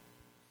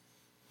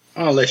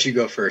 I'll let you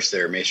go first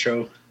there,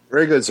 Maestro.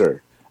 Very good,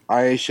 sir.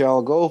 I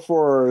shall go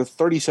for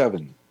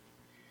 37.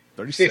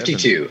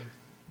 52.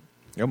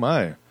 Oh,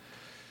 my.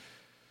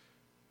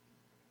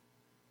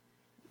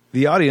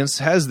 The audience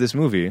has this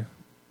movie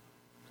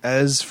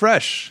as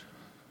fresh.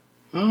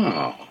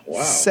 Oh,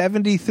 wow.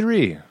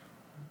 73.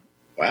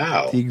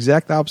 Wow. The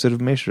exact opposite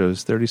of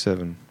Maestro's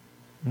 37.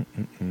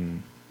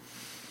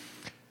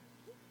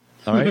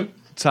 All right.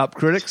 Top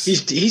critics.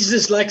 He's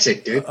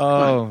dyslexic, dude.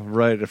 Oh,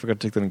 right. I forgot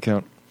to take that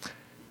into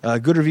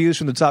account. Good reviews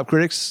from the top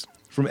critics.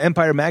 From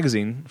Empire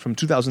Magazine from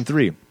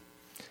 2003.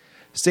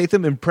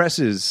 Statham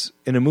impresses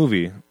in a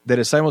movie that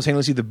is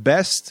simultaneously the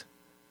best,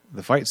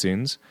 the fight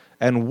scenes,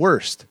 and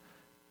worst,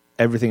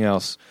 everything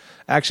else.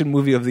 Action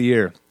movie of the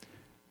year.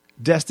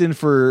 Destined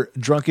for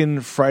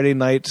drunken Friday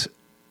night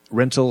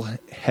rental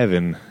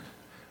heaven.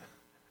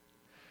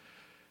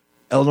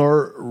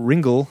 Eleanor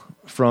Ringel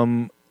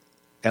from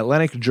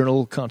Atlantic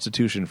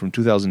Journal-Constitution from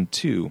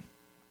 2002.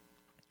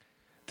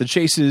 The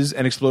chases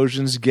and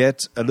explosions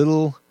get a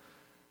little,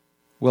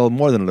 well,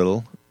 more than a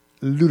little,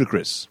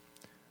 ludicrous.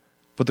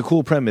 But the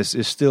cool premise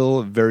is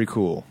still very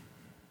cool.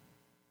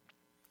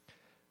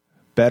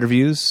 Bad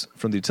reviews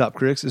from the top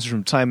critics. This is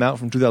from Time Out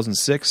from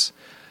 2006.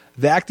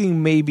 The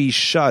acting may be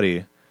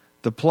shoddy,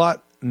 the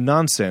plot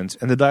nonsense,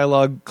 and the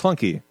dialogue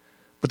clunky,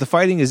 but the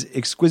fighting is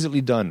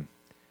exquisitely done.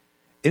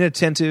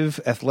 Inattentive,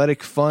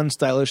 athletic, fun,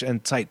 stylish,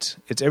 and tight.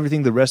 It's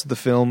everything the rest of the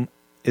film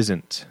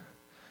isn't.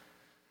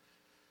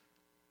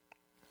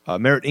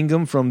 Merritt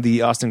Ingham from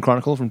the Austin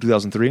Chronicle from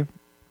 2003.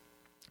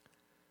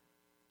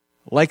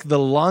 Like the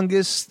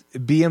longest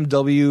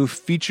BMW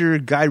feature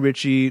Guy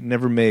Ritchie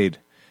never made,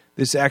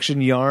 this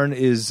action yarn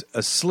is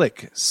a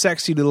slick,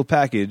 sexy little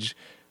package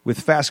with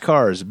fast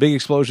cars, big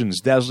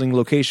explosions, dazzling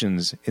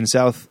locations in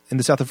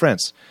the south of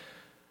France.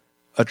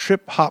 A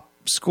trip-hop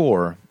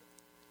score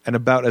and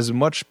about as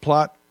much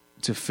plot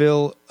to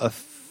fill a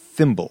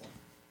thimble.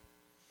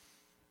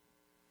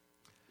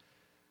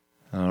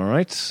 All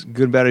right.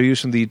 Good and bad reviews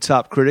from the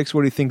top critics.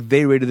 What do you think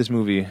they rated this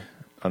movie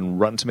on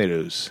Rotten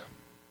Tomatoes?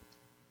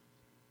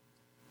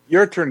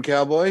 Your turn,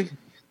 cowboy.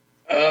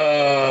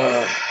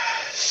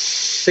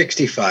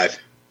 65.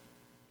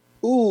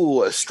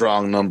 Ooh, a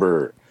strong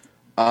number.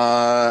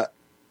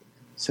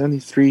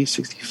 73,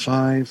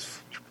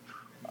 65.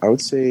 I would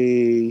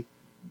say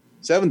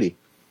 70.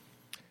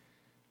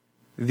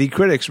 The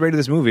critics rated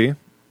this movie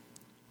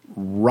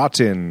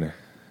rotten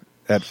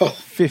at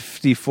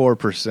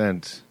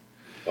 54%.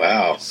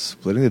 Wow.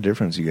 Splitting the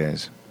difference, you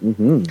guys.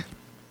 Mm-hmm.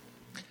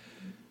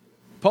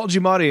 Paul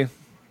Giamatti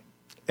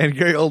and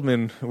Gary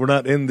Oldman were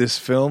not in this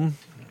film.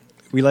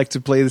 We like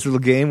to play this little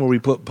game where we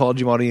put Paul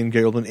Giamatti and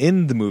Gary Oldman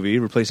in the movie,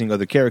 replacing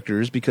other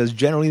characters, because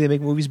generally they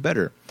make movies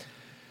better.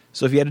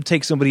 So if you had to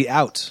take somebody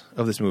out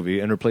of this movie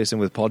and replace them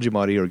with Paul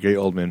Giamatti or Gary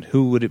Oldman,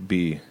 who would it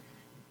be?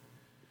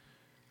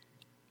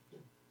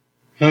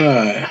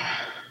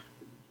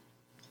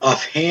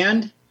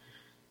 Offhand,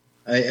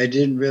 I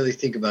didn't really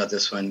think about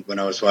this one when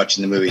I was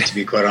watching the movie, to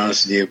be quite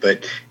honest with you.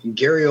 But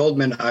Gary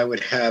Oldman, I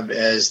would have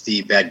as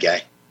the bad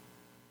guy.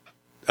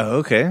 Oh,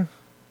 okay.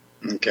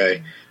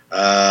 Okay.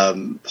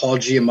 Paul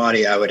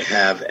Giamatti, I would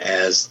have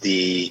as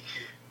the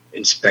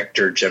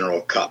Inspector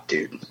General cop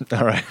dude.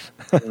 All right.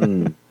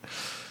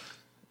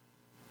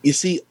 You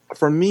see,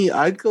 for me,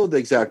 I'd go the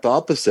exact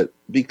opposite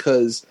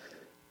because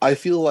I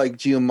feel like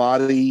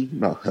Giamatti.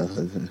 No,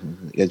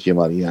 yeah,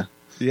 Giamatti, yeah.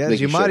 Yeah,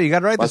 Making Giamatti, sure. you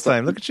got it right this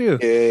time. Look at you.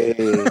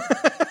 Yeah.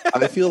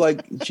 I feel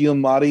like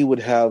Giamatti would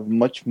have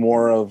much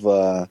more of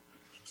a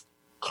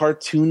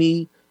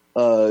cartoony,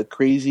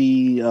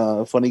 crazy,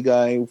 funny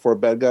guy for a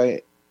bad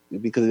guy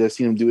because I've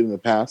seen him do it in the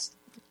past.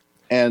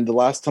 And the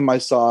last time I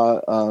saw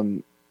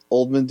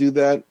Oldman do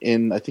that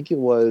in, I think it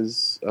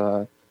was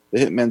The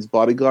Hitman's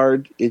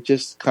Bodyguard, it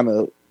just kind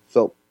of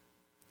felt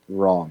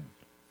wrong.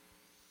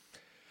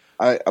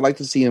 I like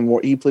to see him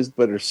more. He plays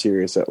better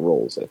serious at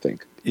roles, I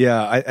think.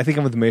 Yeah, I think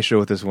I'm with Maestro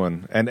with this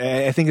one. And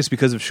I think it's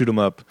because of Shoot 'Em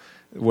Up,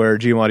 where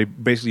Giamatti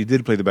basically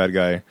did play the bad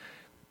guy.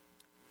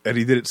 And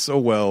he did it so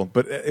well.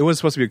 But it was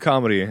supposed to be a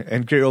comedy.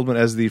 And Gary Oldman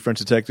as the French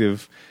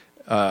detective,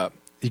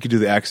 he could do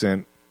the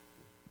accent.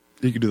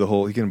 He could do the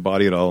whole, he can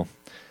embody it all.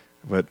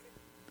 But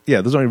yeah,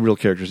 those aren't real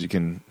characters you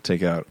can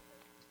take out.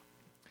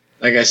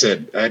 Like I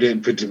said, I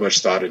didn't put too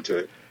much thought into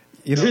it.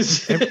 You know,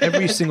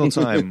 every single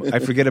time I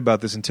forget about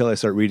this until I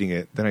start reading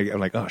it. Then I'm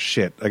like, oh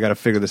shit, I got to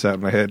figure this out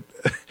in my head.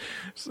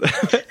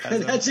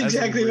 That's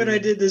exactly what I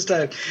did this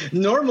time.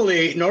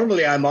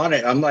 Normally I'm on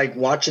it. I'm like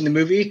watching the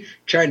movie,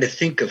 trying to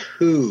think of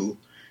who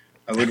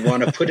I would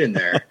want to put in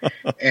there.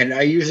 And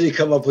I usually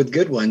come up with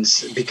good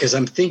ones because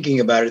I'm thinking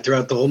about it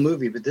throughout the whole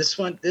movie. But this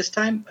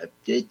time, I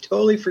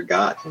totally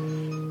forgot.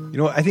 You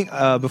know, I think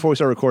before we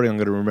start recording, I'm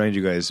going to remind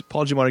you guys,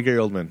 Paul Giamatti, Gary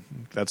Oldman.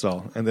 That's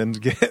all. And then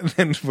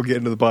we'll get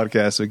into the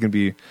podcast so it can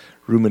be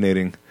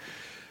ruminating.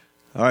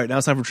 All right, now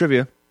it's time for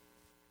trivia.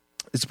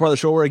 It's a part of the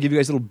show where I give you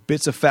guys little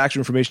bits of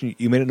factual information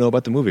you may not know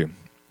about the movie.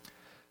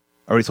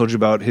 I already told you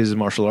about his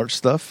martial arts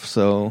stuff,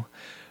 so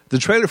the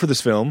trailer for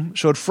this film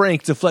showed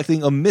Frank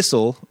deflecting a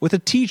missile with a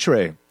tea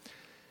tray.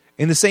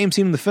 In the same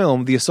scene in the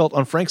film, the assault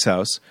on Frank's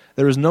house,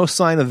 there was no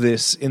sign of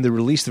this in the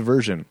released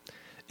version.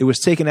 It was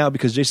taken out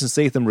because Jason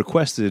Statham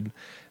requested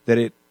that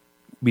it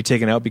be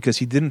taken out because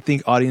he didn't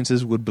think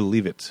audiences would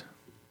believe it.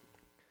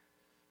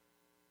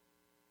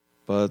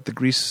 But the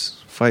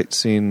Grease fight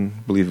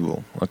scene,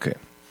 believable. Okay.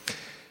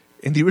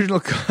 In the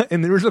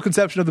original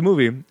conception of the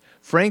movie,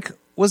 Frank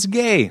was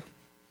gay.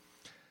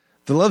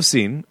 The love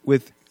scene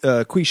with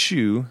Kui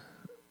Shu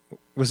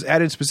was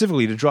added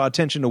specifically to draw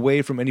attention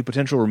away from any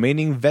potential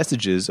remaining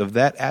vestiges of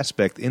that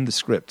aspect in the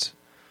script.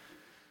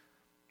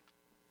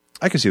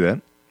 I can see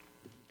that.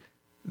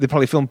 They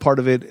probably filmed part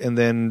of it and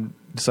then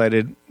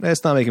decided,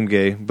 let's not make him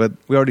gay, but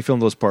we already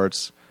filmed those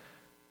parts.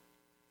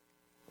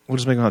 We'll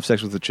just make him have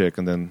sex with the chick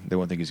and then they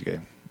won't think he's gay.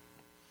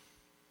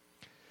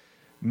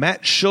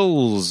 Matt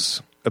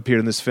Scholes appeared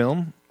in this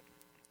film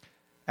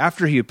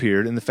after he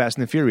appeared in The Fast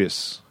and the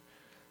Furious.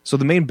 So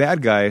the main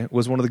bad guy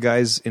was one of the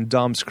guys in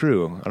Dom's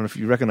crew. I don't know if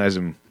you recognize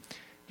him.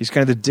 He's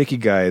kind of the dicky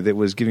guy that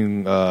was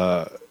giving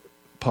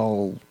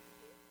Paul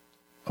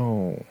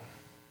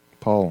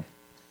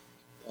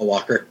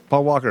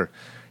Walker.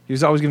 He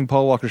was always giving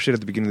Paul Walker shit at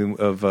the beginning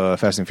of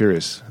Fast and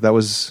Furious. That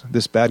was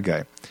this bad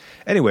guy.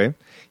 Anyway,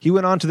 he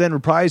went on to then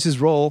reprise his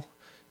role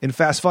in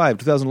Fast 5,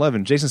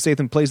 2011. Jason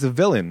Statham plays the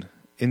villain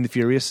in The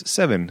Furious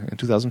 7 in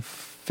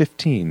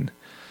 2015.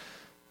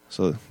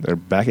 So they're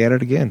back at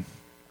it again.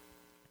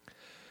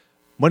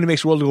 Money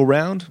makes the world go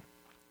round.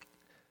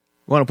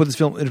 We want to put this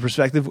film into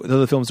perspective with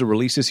other films that were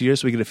released this year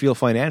so we get a feel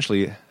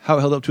financially how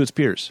it held up to its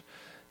peers.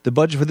 The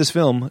budget for this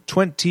film,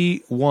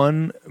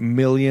 $21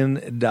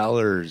 million.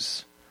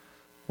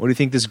 What do you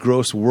think this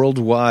grossed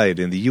worldwide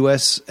in the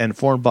U.S. and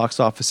foreign box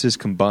offices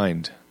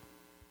combined?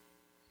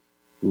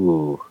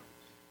 Ooh.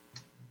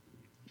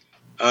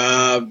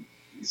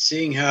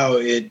 Seeing how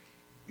it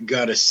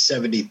got a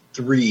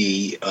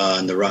 73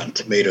 on the Rotten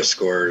Tomato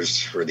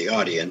scores for the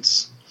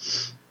audience,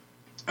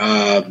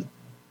 89.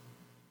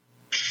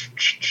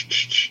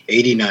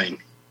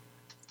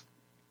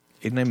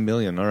 89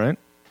 million, all right.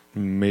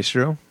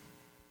 Maestro?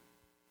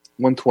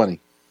 120.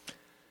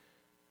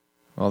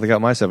 Well, they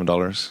got my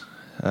 $7.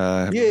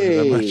 Yay!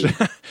 That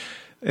much.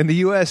 In the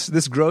U.S.,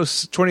 this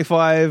grossed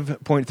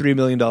 $25.3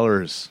 million.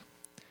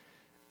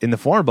 In the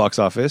foreign box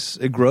office,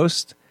 it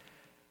grossed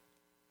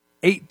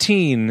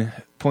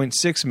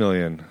 $18.6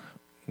 million.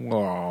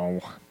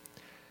 Wow.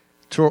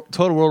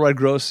 Total worldwide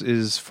gross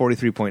is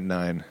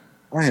 43.9.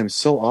 I am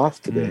so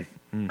off today.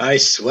 I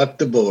swept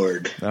the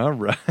board. All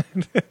right.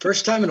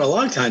 First time in a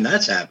long time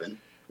that's happened.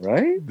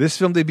 Right? This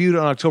film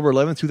debuted on October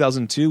 11th,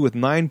 2002 with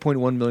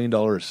 $9.1 million.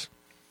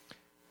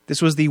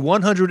 This was the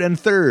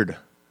 103rd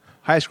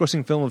highest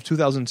grossing film of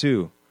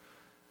 2002.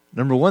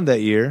 Number one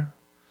that year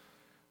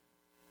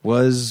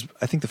was,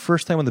 I think, the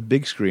first time on the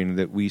big screen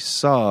that we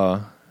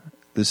saw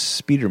the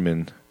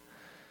Spider-Man.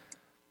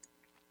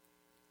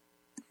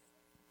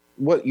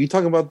 What, you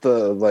talking about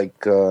the,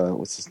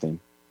 what's his name?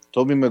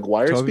 Tobey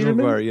Maguire Tobey Spider-Man?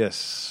 Maguire,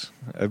 yes.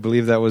 I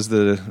believe that was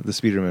the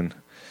Spider-Man.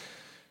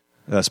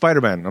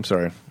 Spider-Man, I'm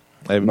sorry.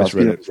 I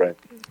misread it. Right.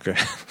 Okay.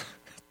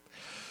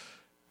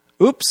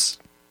 Oops.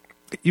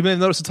 You may have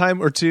noticed a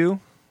time or two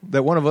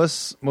that one of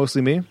us,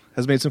 mostly me,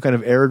 has made some kind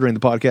of error during the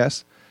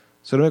podcast.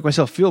 So to make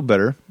myself feel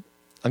better,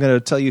 I'm going to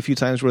tell you a few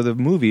times where the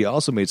movie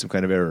also made some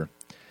kind of error.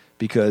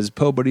 Because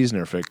Po Buddy's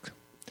perfect.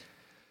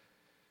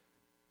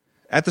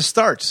 At the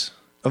start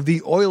of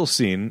the oil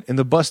scene in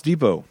the bus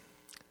depot,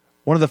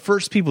 one of the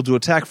first people to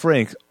attack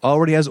Frank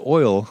already has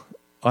oil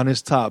on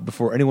his top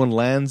before anyone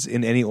lands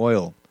in any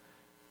oil.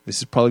 This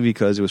is probably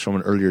because it was from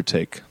an earlier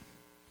take.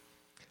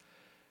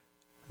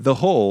 The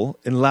hole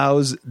in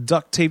Lau's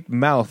duct-taped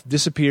mouth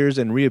disappears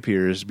and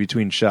reappears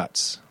between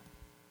shots.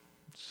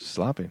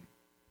 Sloppy.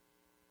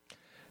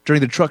 During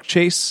the truck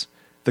chase,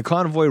 the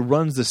convoy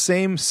runs the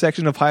same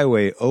section of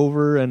highway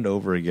over and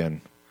over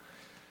again.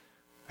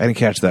 I didn't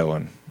catch that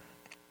one.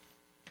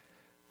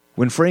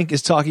 When Frank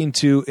is talking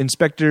to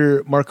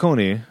Inspector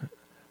Marconi,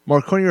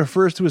 Marconi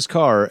refers to his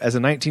car as a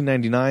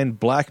 1999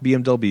 black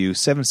BMW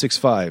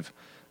 765,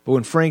 but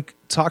when Frank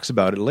talks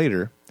about it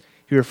later,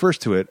 he refers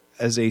to it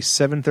as a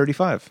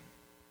 735.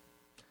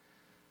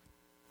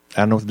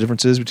 I don't know what the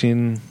difference is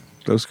between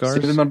those cars.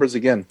 Say the numbers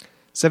again.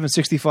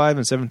 765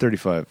 and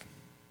 735.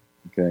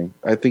 Okay.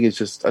 I think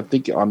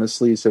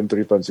honestly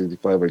 735 and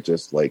 65 are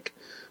just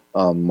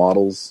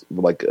models,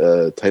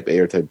 type A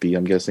or type B,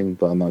 I'm guessing,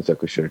 but I'm not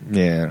exactly sure.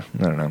 Yeah,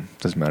 I don't know.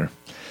 Doesn't matter.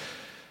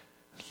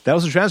 That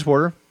was The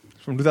Transporter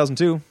from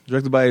 2002,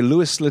 directed by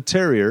Louis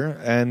Leterrier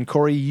and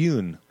Corey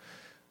Yoon.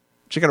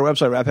 Check out our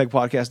website,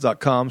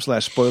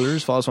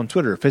 ratpackpodcast.com/spoilers. Follow us on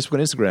Twitter, Facebook,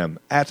 and Instagram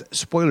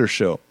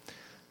 @SpoilersShow.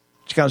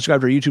 Check out and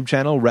subscribe to our YouTube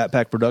channel, Rat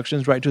Pack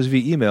Productions. Write to us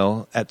via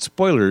email at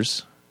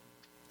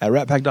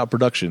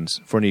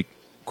spoilers@ratpack.productions for any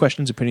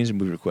questions, opinions, and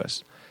movie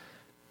requests.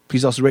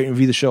 Please also rate and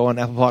review the show on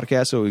Apple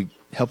Podcasts so it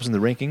helps us in the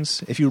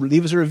rankings. If you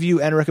leave us a review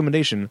and a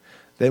recommendation,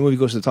 that movie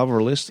goes to the top of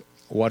our list.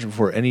 Watch it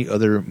before any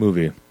other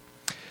movie.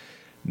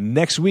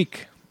 Next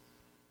week,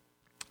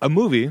 a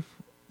movie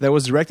that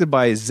was directed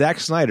by Zack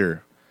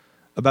Snyder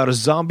about a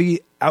zombie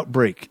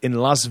outbreak in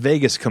Las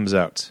Vegas comes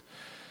out.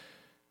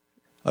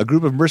 A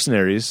group of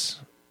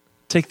mercenaries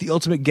take the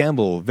ultimate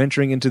gamble,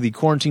 venturing into the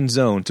quarantine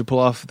zone to pull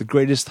off the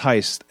greatest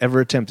heist ever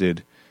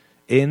attempted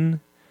in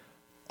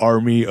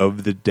Army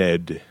of the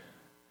Dead.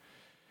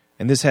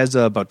 And this has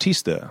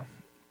Bautista,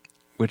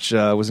 which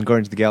was in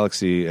Guardians of the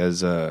Galaxy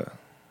as not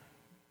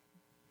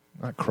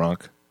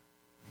Kronk.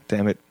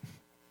 Damn it.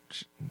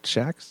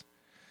 Drax?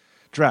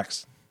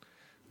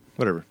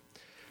 Whatever.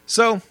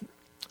 So,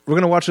 we're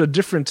going to watch a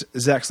different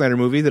Zack Snyder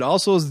movie that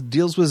also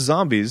deals with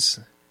zombies.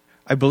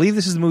 I believe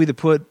this is the movie that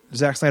put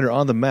Zack Snyder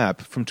on the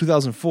map from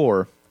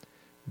 2004,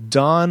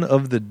 Dawn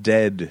of the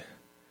Dead.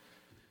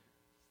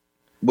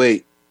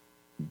 Wait,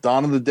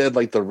 Dawn of the Dead,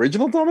 like the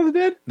original Dawn of the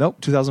Dead?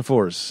 Nope,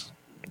 2004's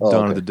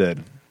Dawn of the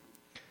Dead.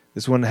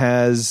 This one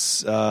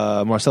has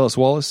Marcellus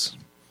Wallace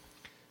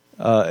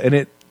in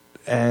it,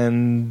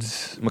 and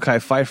Mekhi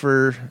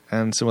Phifer,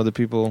 and some other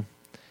people.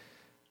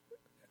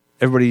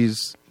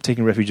 Everybody's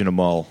taking refuge in a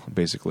mall,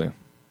 basically.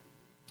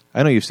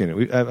 I know you've seen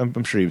it.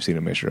 I'm sure you've seen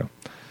it, Maestro.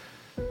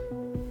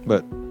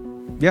 But,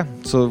 yeah,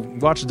 so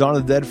watch Dawn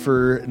of the Dead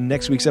for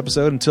next week's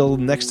episode. Until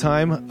next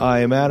time, I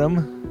am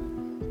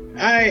Adam.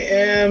 I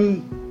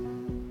am...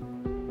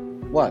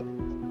 What?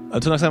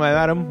 Until next time, I'm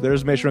Adam.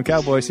 There's Maestro and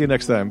Cowboy. See you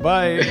next time.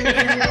 Bye.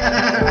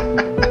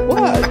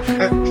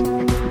 What?